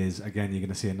me is, again, you're going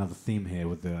to see another theme here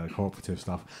with the cooperative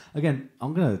stuff. Again,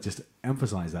 I'm going to just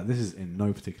emphasize that this is in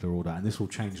no particular order, and this will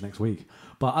change next week.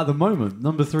 But at the moment,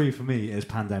 number 3 for me is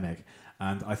Pandemic.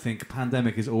 And I think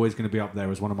Pandemic is always going to be up there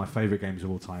as one of my favourite games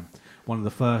of all time. One of the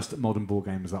first modern board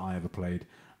games that I ever played,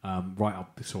 right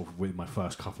up sort of with my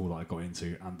first couple that I got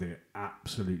into, and it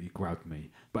absolutely grabbed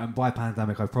me. And by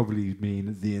Pandemic, I probably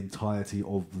mean the entirety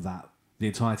of that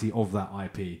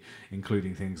IP,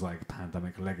 including things like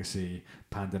Pandemic Legacy,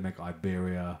 Pandemic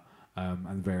Iberia,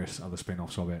 and various other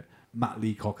spin-offs of it. Matt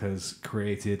Leacock has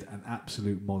created an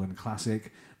absolute modern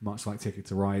classic, much like Ticket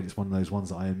to Ride. It's one of those ones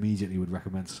that I immediately would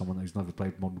recommend to someone who's never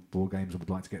played modern board games or would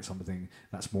like to get something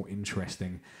that's more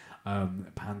interesting.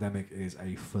 Pandemic is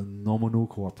a phenomenal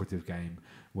cooperative game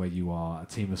where you are a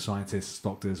team of scientists,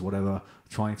 doctors, whatever,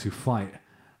 trying to fight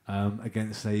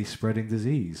against a spreading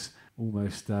disease.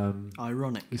 Almost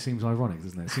ironic. It seems ironic,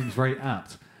 doesn't it? It seems very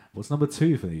apt. What's number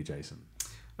 2 for you, Jason?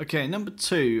 Okay, number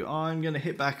 2, I'm going to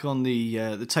hit back on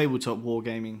the tabletop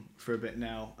wargaming for a bit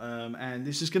now, and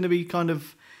this is going to be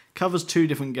covers 2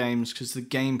 different games because the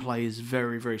gameplay is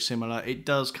very, very similar. It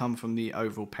does come from the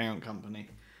overall parent company,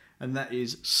 and that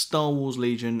is Star Wars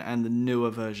Legion and the newer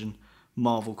version,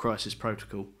 Marvel Crisis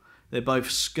Protocol. They're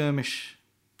both skirmish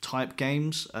type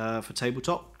games for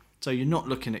tabletop. So you're not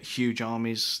looking at huge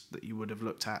armies that you would have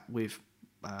looked at with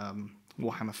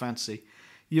Warhammer Fantasy.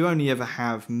 You only ever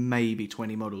have maybe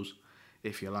 20 models,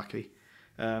 if you're lucky.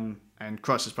 And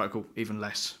Crisis Protocol, even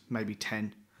less, maybe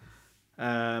 10.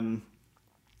 They're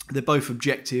both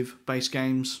objective-based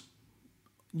games.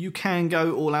 You can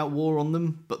go all-out war on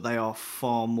them, but they are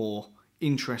far more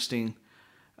interesting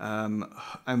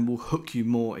and will hook you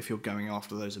more if you're going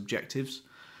after those objectives.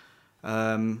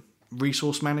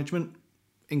 Resource management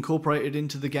incorporated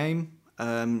into the game.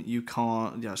 You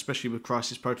can't, especially with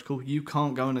Crisis Protocol, you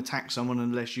can't go and attack someone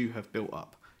unless you have built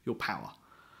up your power.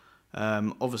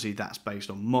 Obviously, that's based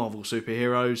on Marvel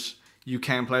superheroes. You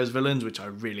can play as villains, which I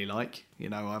really like.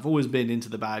 I've always been into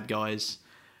the bad guys.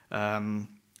 And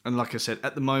like I said,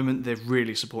 at the moment, they're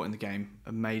really supporting the game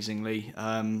amazingly.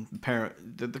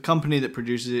 The company that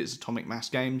produces it is Atomic Mass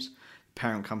Games. The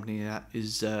parent company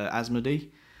is Asmodee.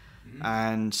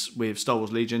 And with Star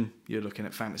Wars Legion, you're looking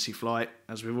at Fantasy Flight.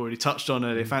 As we've already touched on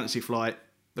earlier, Fantasy Flight,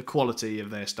 the quality of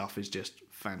their stuff is just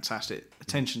fantastic.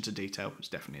 Attention to detail is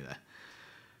definitely there.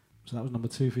 So that was number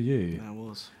 2 for you. That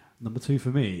was. Number 2 for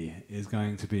me is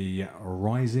going to be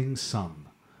Rising Sun,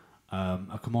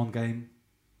 a command game.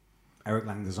 Eric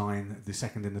Lang design, the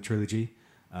second in the trilogy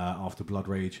after Blood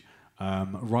Rage.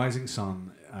 Rising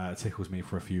Sun tickles me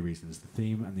for a few reasons. The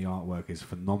theme and the artwork is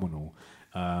phenomenal.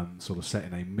 Sort of set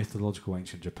in a mythological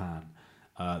ancient Japan.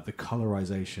 The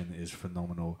colorization is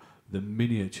phenomenal. The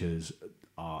miniatures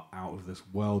are out of this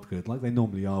world good, like they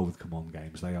normally are with command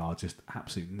games. They are just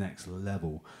absolute next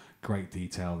level. Great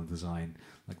detail and design,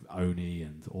 like Oni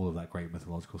and all of that great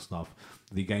mythological stuff.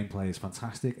 The gameplay is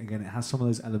fantastic. Again, it has some of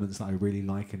those elements that I really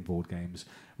like in board games,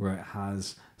 where it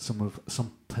has some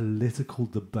political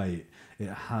debate. It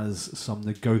has some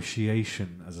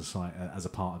negotiation as a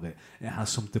part of it. It has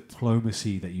some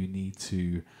diplomacy that you need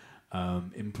to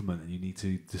implement and you need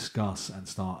to discuss and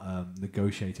start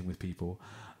negotiating with people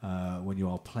when you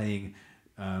are playing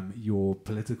your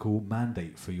political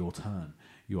mandate for your turn.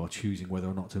 You are choosing whether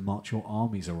or not to march your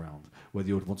armies around, whether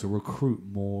you would want to recruit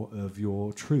more of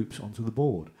your troops onto the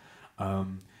board.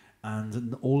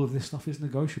 And all of this stuff is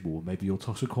negotiable. Maybe you'll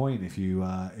toss a coin if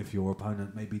your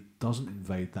opponent maybe doesn't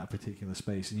invade that particular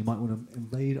space, and you might want to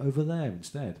invade over there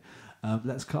instead.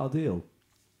 Let's cut a deal.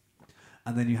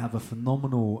 And then you have a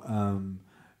phenomenal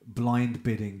blind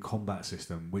bidding combat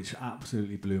system, which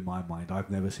absolutely blew my mind. I've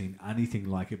never seen anything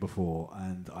like it before,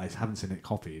 and I haven't seen it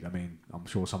copied. I mean, I'm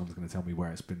sure someone's going to tell me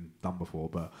where it's been done before,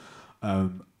 but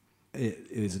it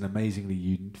is an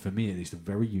amazingly, for me at least, a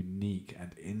very unique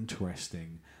and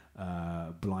interesting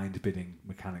blind bidding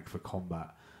mechanic for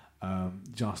combat.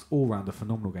 Just all round a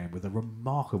phenomenal game with a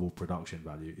remarkable production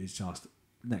value. It's just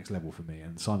next level for me,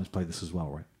 and Simon's played this as well,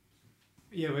 right?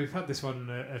 Yeah, we've had this one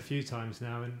a few times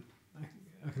now, and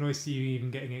I can always see you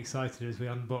even getting excited as we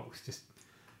unbox. Just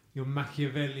your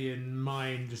Machiavellian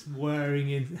mind just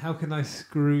whirring in. How can I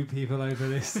screw people over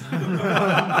this? No,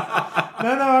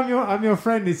 I'm your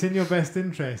friend. It's in your best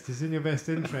interest. It's in your best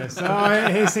interest. Oh,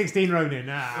 here's 16 Ronin.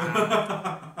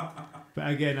 But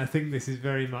again, I think this is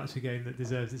very much a game that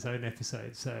deserves its own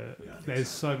episode. So there's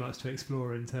so much to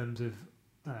explore in terms of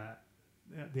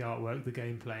the artwork, the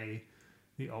gameplay,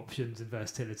 the options and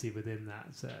versatility within that.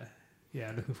 So yeah,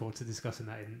 looking forward to discussing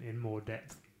that in more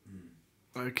depth.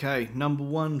 Okay, number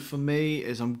one for me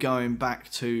is I'm going back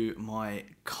to my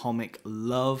comic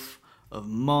love of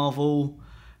Marvel,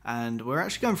 and we're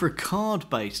actually going for a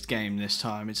card-based game this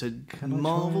time. It's a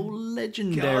Marvel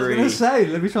Legendary. I was going to say,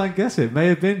 let me try and guess it. May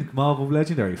have been Marvel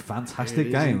Legendary.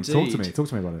 Fantastic game. Talk to me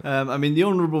about it. I mean, the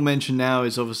honourable mention now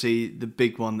is obviously the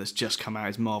big one that's just come out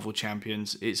is Marvel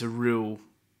Champions. It's a real...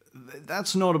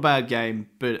 That's not a bad game,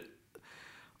 but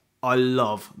I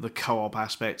love the co-op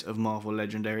aspect of Marvel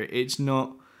Legendary. It's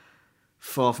not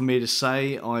far from me to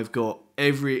say I've got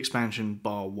every expansion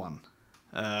bar one.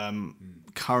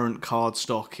 Current card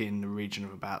stock in the region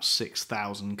of about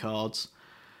 6,000 cards.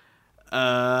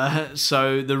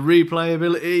 So the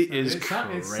replayability is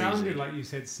crazy. It sounded like you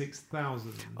said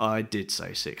 6,000. I did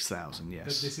say 6,000, yes. But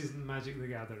this isn't Magic the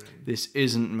Gathering. This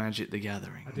isn't Magic the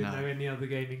Gathering. I didn't know any other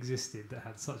game existed that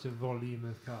had such a volume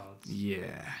of cards.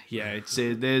 Yeah.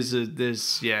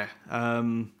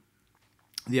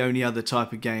 The only other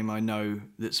type of game I know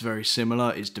that's very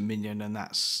similar is Dominion, and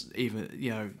that's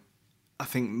even, I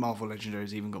think Marvel Legendary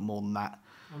has even got more than that.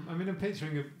 I mean, I'm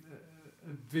picturing a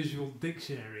visual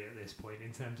dictionary at this point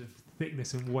in terms of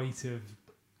thickness and weight of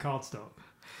cardstock.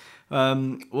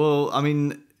 Well, I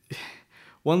mean,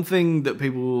 one thing that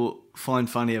people find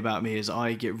funny about me is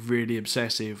I get really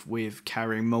obsessive with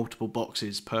carrying multiple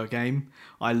boxes per game.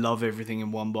 I love everything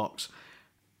in one box.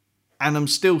 And I'm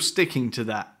still sticking to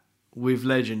that with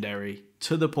Legendary,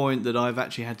 to the point that I've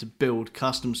actually had to build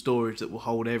custom storage that will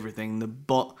hold everything.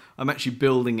 I'm actually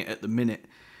building it at the minute.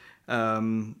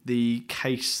 The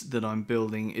case that I'm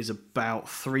building is about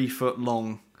 3 foot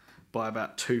long by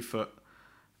about 2 foot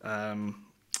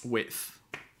width,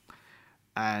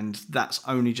 and that's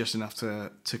only just enough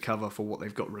to cover for what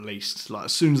they've got released. Like,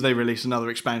 as soon as they release another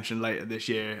expansion later this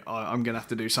year, I'm gonna have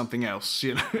to do something else,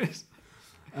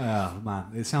 Oh man,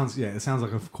 it sounds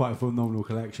like quite a phenomenal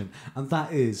collection, and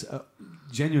that is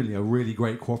genuinely a really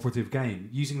great cooperative game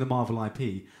using the Marvel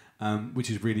IP. Which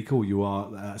is really cool. You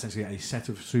are essentially a set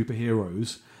of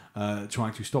superheroes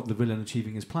trying to stop the villain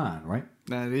achieving his plan, right?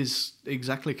 That is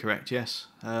exactly correct, yes.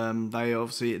 They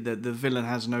obviously, the villain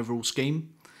has an overall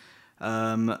scheme.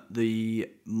 The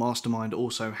mastermind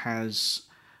also has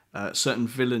certain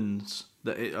villains,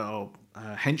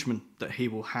 henchmen that he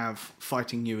will have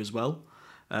fighting you as well.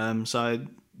 So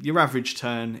your average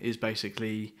turn is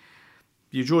basically,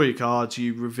 you draw your cards,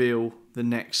 you reveal the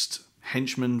next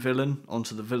henchman villain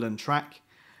onto the villain track.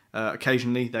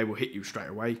 Occasionally they will hit you straight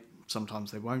away,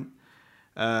 sometimes they won't.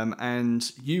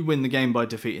 And you win the game by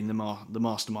defeating the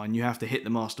mastermind. You have to hit the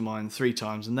mastermind 3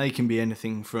 times, and they can be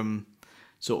anything from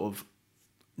sort of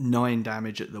 9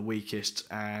 damage at the weakest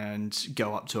and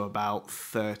go up to about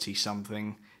 30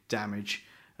 something damage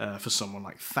for someone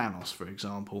like Thanos, for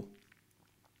example.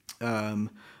 Then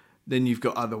you've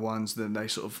got other ones that they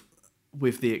sort of,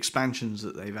 with the expansions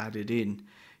that they've added in,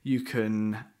 you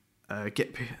can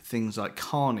get things like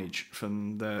Carnage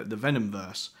from the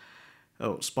Venomverse,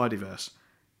 or Spideyverse.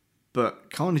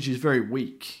 But Carnage is very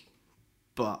weak,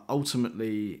 but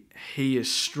ultimately he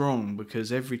is strong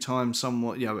because every time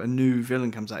a new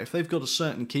villain comes out, if they've got a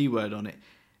certain keyword on it,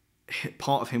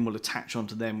 part of him will attach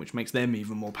onto them, which makes them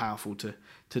even more powerful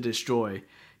to destroy.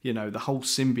 The whole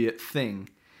symbiote thing.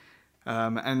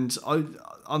 And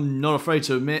I'm not afraid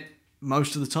to admit,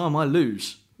 most of the time I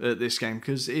lose at this game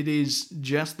because it is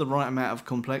just the right amount of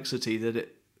complexity that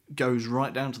it goes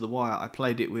right down to the wire. I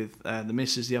played it with the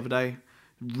missus the other day.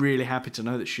 Really happy to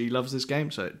know that she loves this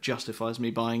game, so it justifies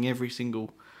me buying every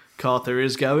single card there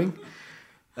is going.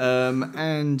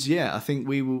 And yeah, I think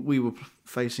we were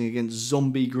facing against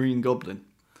Zombie Green Goblin.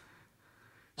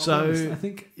 So I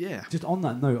think, yeah, just on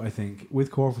that note, I think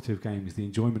with cooperative games, the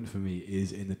enjoyment for me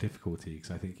is in the difficulty, because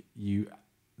I think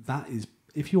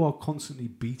if you are constantly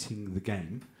beating the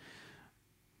game,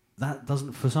 that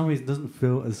for some reason doesn't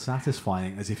feel as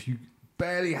satisfying as if you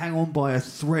barely hang on by a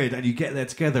thread and you get there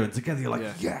together, and together you're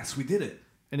like, yes, we did it.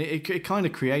 And it kind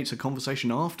of creates a conversation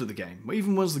after the game.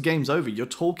 Even once the game's over, you're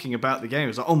talking about the game.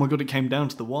 It's like, oh my god, it came down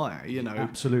to the wire, you know.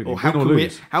 Absolutely. Or how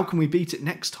can we beat it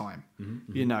next time?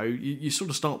 Mm-hmm. You know, you sort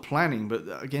of start planning. But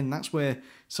again, that's where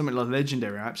something like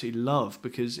Legendary I absolutely love,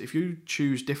 because if you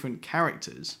choose different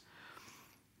characters,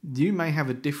 you may have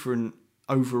a different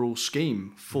overall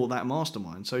scheme for that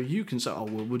mastermind. So you can say, oh,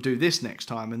 well, we'll do this next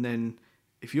time. And then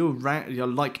if you're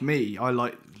like me, I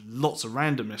like lots of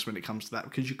randomness when it comes to that,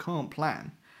 because you can't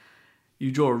plan.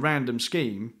 You draw a random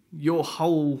scheme, your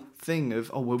whole thing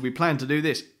of, oh, well, we plan to do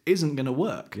this isn't going to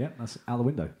work. Yeah, that's out the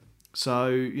window. So,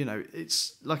 you know,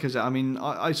 it's like I said, I mean,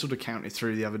 I sort of counted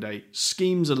through the other day.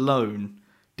 Schemes alone,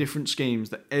 different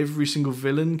schemes that every single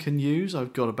villain can use,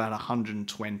 I've got about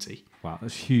 120. Wow,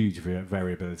 that's huge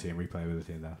variability and replayability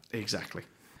in that. Exactly.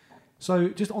 So,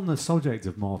 just on the subject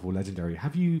of Marvel Legendary,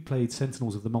 have you played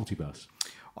Sentinels of the Multiverse?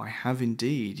 I have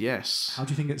indeed, yes. How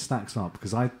do you think it stacks up?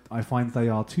 Because I find they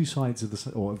are two similar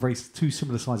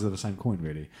sides of the same coin,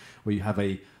 really, where you have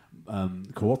a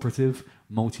cooperative,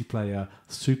 multiplayer,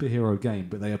 superhero game,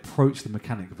 but they approach the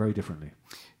mechanic very differently.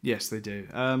 Yes, they do.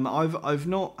 I've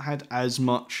not had as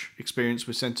much experience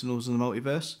with Sentinels in the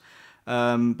Multiverse,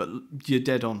 but you're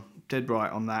dead right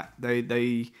on that.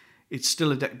 It's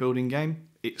still a deck building game.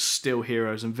 It's still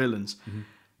heroes and villains. Mm-hmm.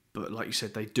 But like you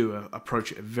said, they do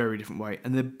approach it a very different way,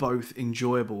 and they're both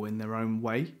enjoyable in their own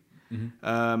way.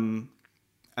 Mm-hmm.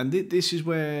 And this is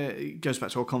where it goes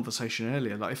back to our conversation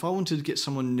earlier. Like, if I wanted to get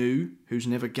someone new who's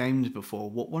never gamed before,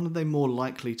 what one are they more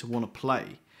likely to want to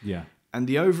play? Yeah. And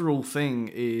the overall thing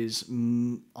is,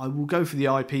 I will go for the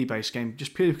IP-based game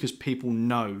just purely because people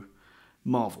know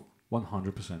Marvel.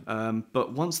 100%.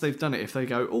 But once they've done it, if they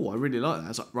go, oh, I really like that,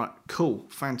 it's like, right, cool,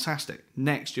 fantastic.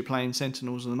 Next, you're playing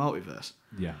Sentinels in the Multiverse.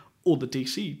 Yeah. Or the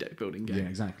DC deck building game. Yeah,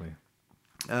 exactly.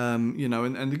 You know,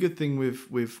 and the good thing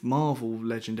with Marvel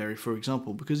Legendary, for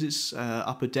example, because it's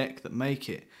Upper Deck that make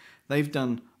it, they've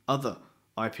done other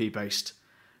IP-based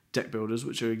deck builders,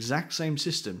 which are exact same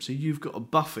system. So you've got a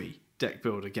Buffy deck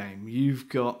builder game. You've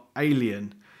got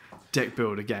Alien deck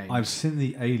builder game. I've seen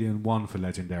the Alien one for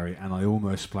Legendary, and I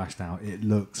almost splashed out. It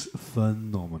looks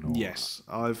phenomenal. Yes,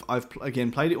 I've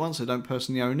again played it once. I don't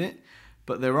personally own it,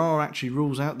 but there are actually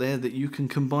rules out there that you can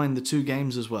combine the two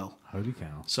games as well. Holy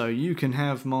cow! So you can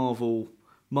have Marvel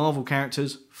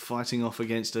characters fighting off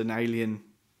against an alien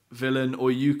villain,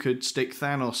 or you could stick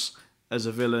Thanos as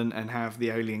a villain and have the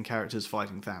alien characters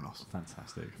fighting Thanos.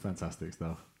 Fantastic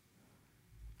stuff.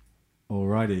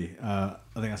 Alrighty, I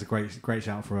think that's a great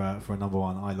shout for a number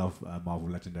one. I love Marvel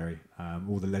Legendary.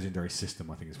 All the Legendary system,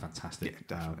 I think, is fantastic. Yeah,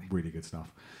 definitely. Really good stuff.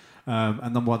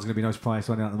 And number one's going to be no surprise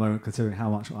to anyone at the moment, considering how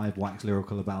much I've waxed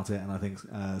lyrical about it, and I think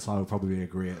Si will probably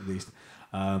agree at least.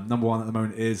 Number one at the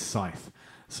moment is Scythe.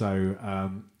 So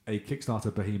a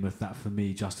Kickstarter behemoth that, for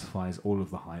me, justifies all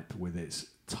of the hype with its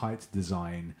tight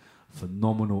design,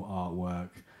 phenomenal artwork,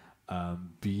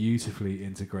 beautifully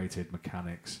integrated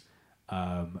mechanics.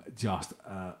 Just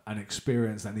an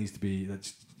experience that you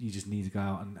just need to go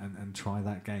out and try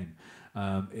that game.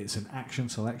 It's an action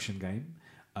selection game,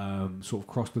 sort of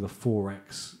crossed with a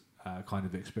 4X kind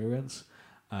of experience.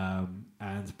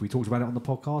 And we talked about it on the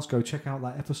podcast. Go check out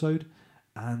that episode,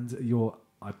 and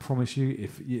I promise you,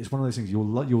 if it's one of those things, you'll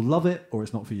love it, or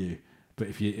it's not for you. But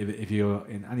if you're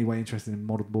in any way interested in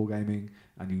modern ball gaming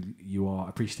and you are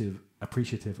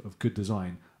appreciative of good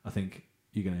design, I think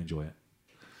you're going to enjoy it.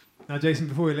 Now, Jason,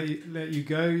 before we let you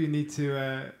go, you need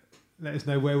to let us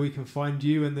know where we can find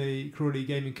you and the Crawley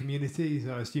gaming community.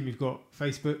 So I assume you've got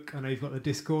Facebook. I know you've got the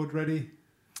Discord ready.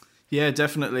 Yeah,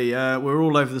 definitely. We're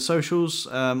all over the socials.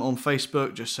 On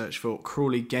Facebook, just search for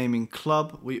Crawley Gaming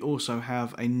Club. We also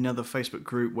have another Facebook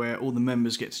group where all the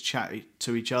members get to chat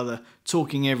to each other,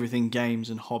 talking everything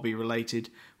games and hobby related,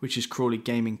 which is Crawley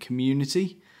Gaming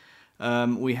Community.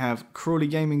 We have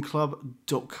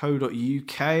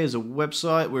crawleygamingclub.co.uk as a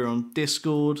website. We're on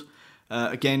Discord.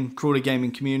 Again, Crawley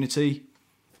Gaming Community.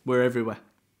 We're everywhere.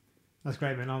 That's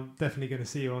great, man. I'm definitely going to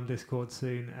see you on Discord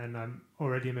soon, and I'm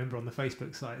already a member on the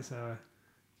Facebook site, so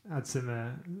add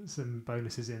some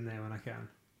bonuses in there when I can.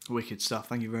 Wicked stuff.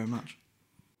 Thank you very much.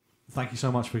 Thank you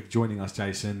so much for joining us,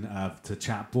 Jason, to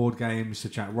chat board games, to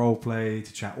chat roleplay,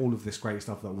 to chat all of this great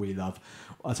stuff that we love.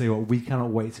 I'll tell you what, we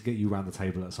cannot wait to get you around the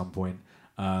table at some point.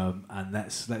 and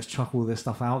let's chuck all this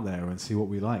stuff out there and see what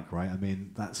we like, right? I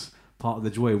mean, that's part of the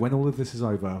joy. When all of this is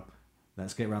over,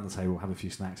 let's get around the table, have a few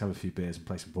snacks, have a few beers, and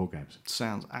play some board games.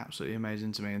 Sounds absolutely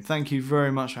amazing to me, and thank you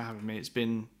very much for having me. It's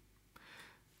been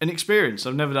an experience.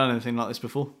 I've never done anything like this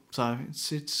before, so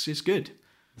it's good.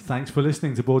 Thanks for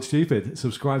listening to Board Stupid.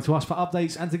 Subscribe to us for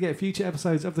updates and to get future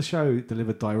episodes of the show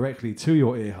delivered directly to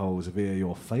your ear holes via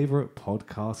your favourite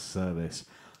podcast service.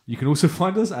 You can also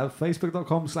find us at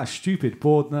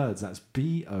facebook.com/stupidboardnerds. That's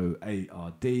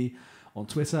BOARD. On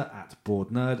Twitter at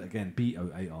BoardNerd. Again,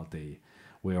 BOARD.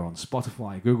 We're on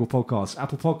Spotify, Google Podcasts,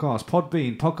 Apple Podcasts,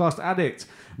 Podbean, Podcast Addict.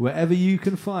 Wherever you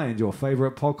can find your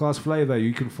favourite podcast flavour,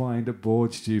 you can find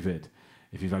Board Stupid.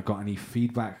 If you've got any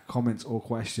feedback, comments or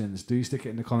questions, do stick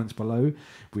it in the comments below.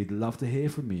 We'd love to hear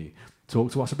from you.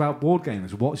 Talk to us about board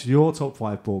games. What's your top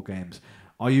 5 board games?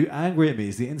 Are you angry at me?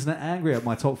 Is the internet angry at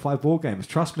my top 5 board games?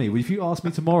 Trust me, if you ask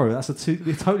me tomorrow, that's a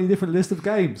totally different list of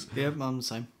games. Yeah, I'm the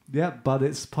same. Yeah, but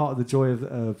it's part of the joy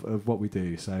of what we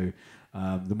do. So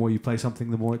the more you play something,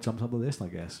 the more it jumps up the list, I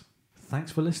guess.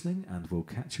 Thanks for listening, and we'll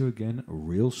catch you again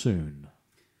real soon.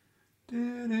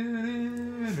 Do, do,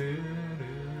 do, do,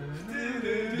 do,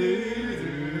 do, do.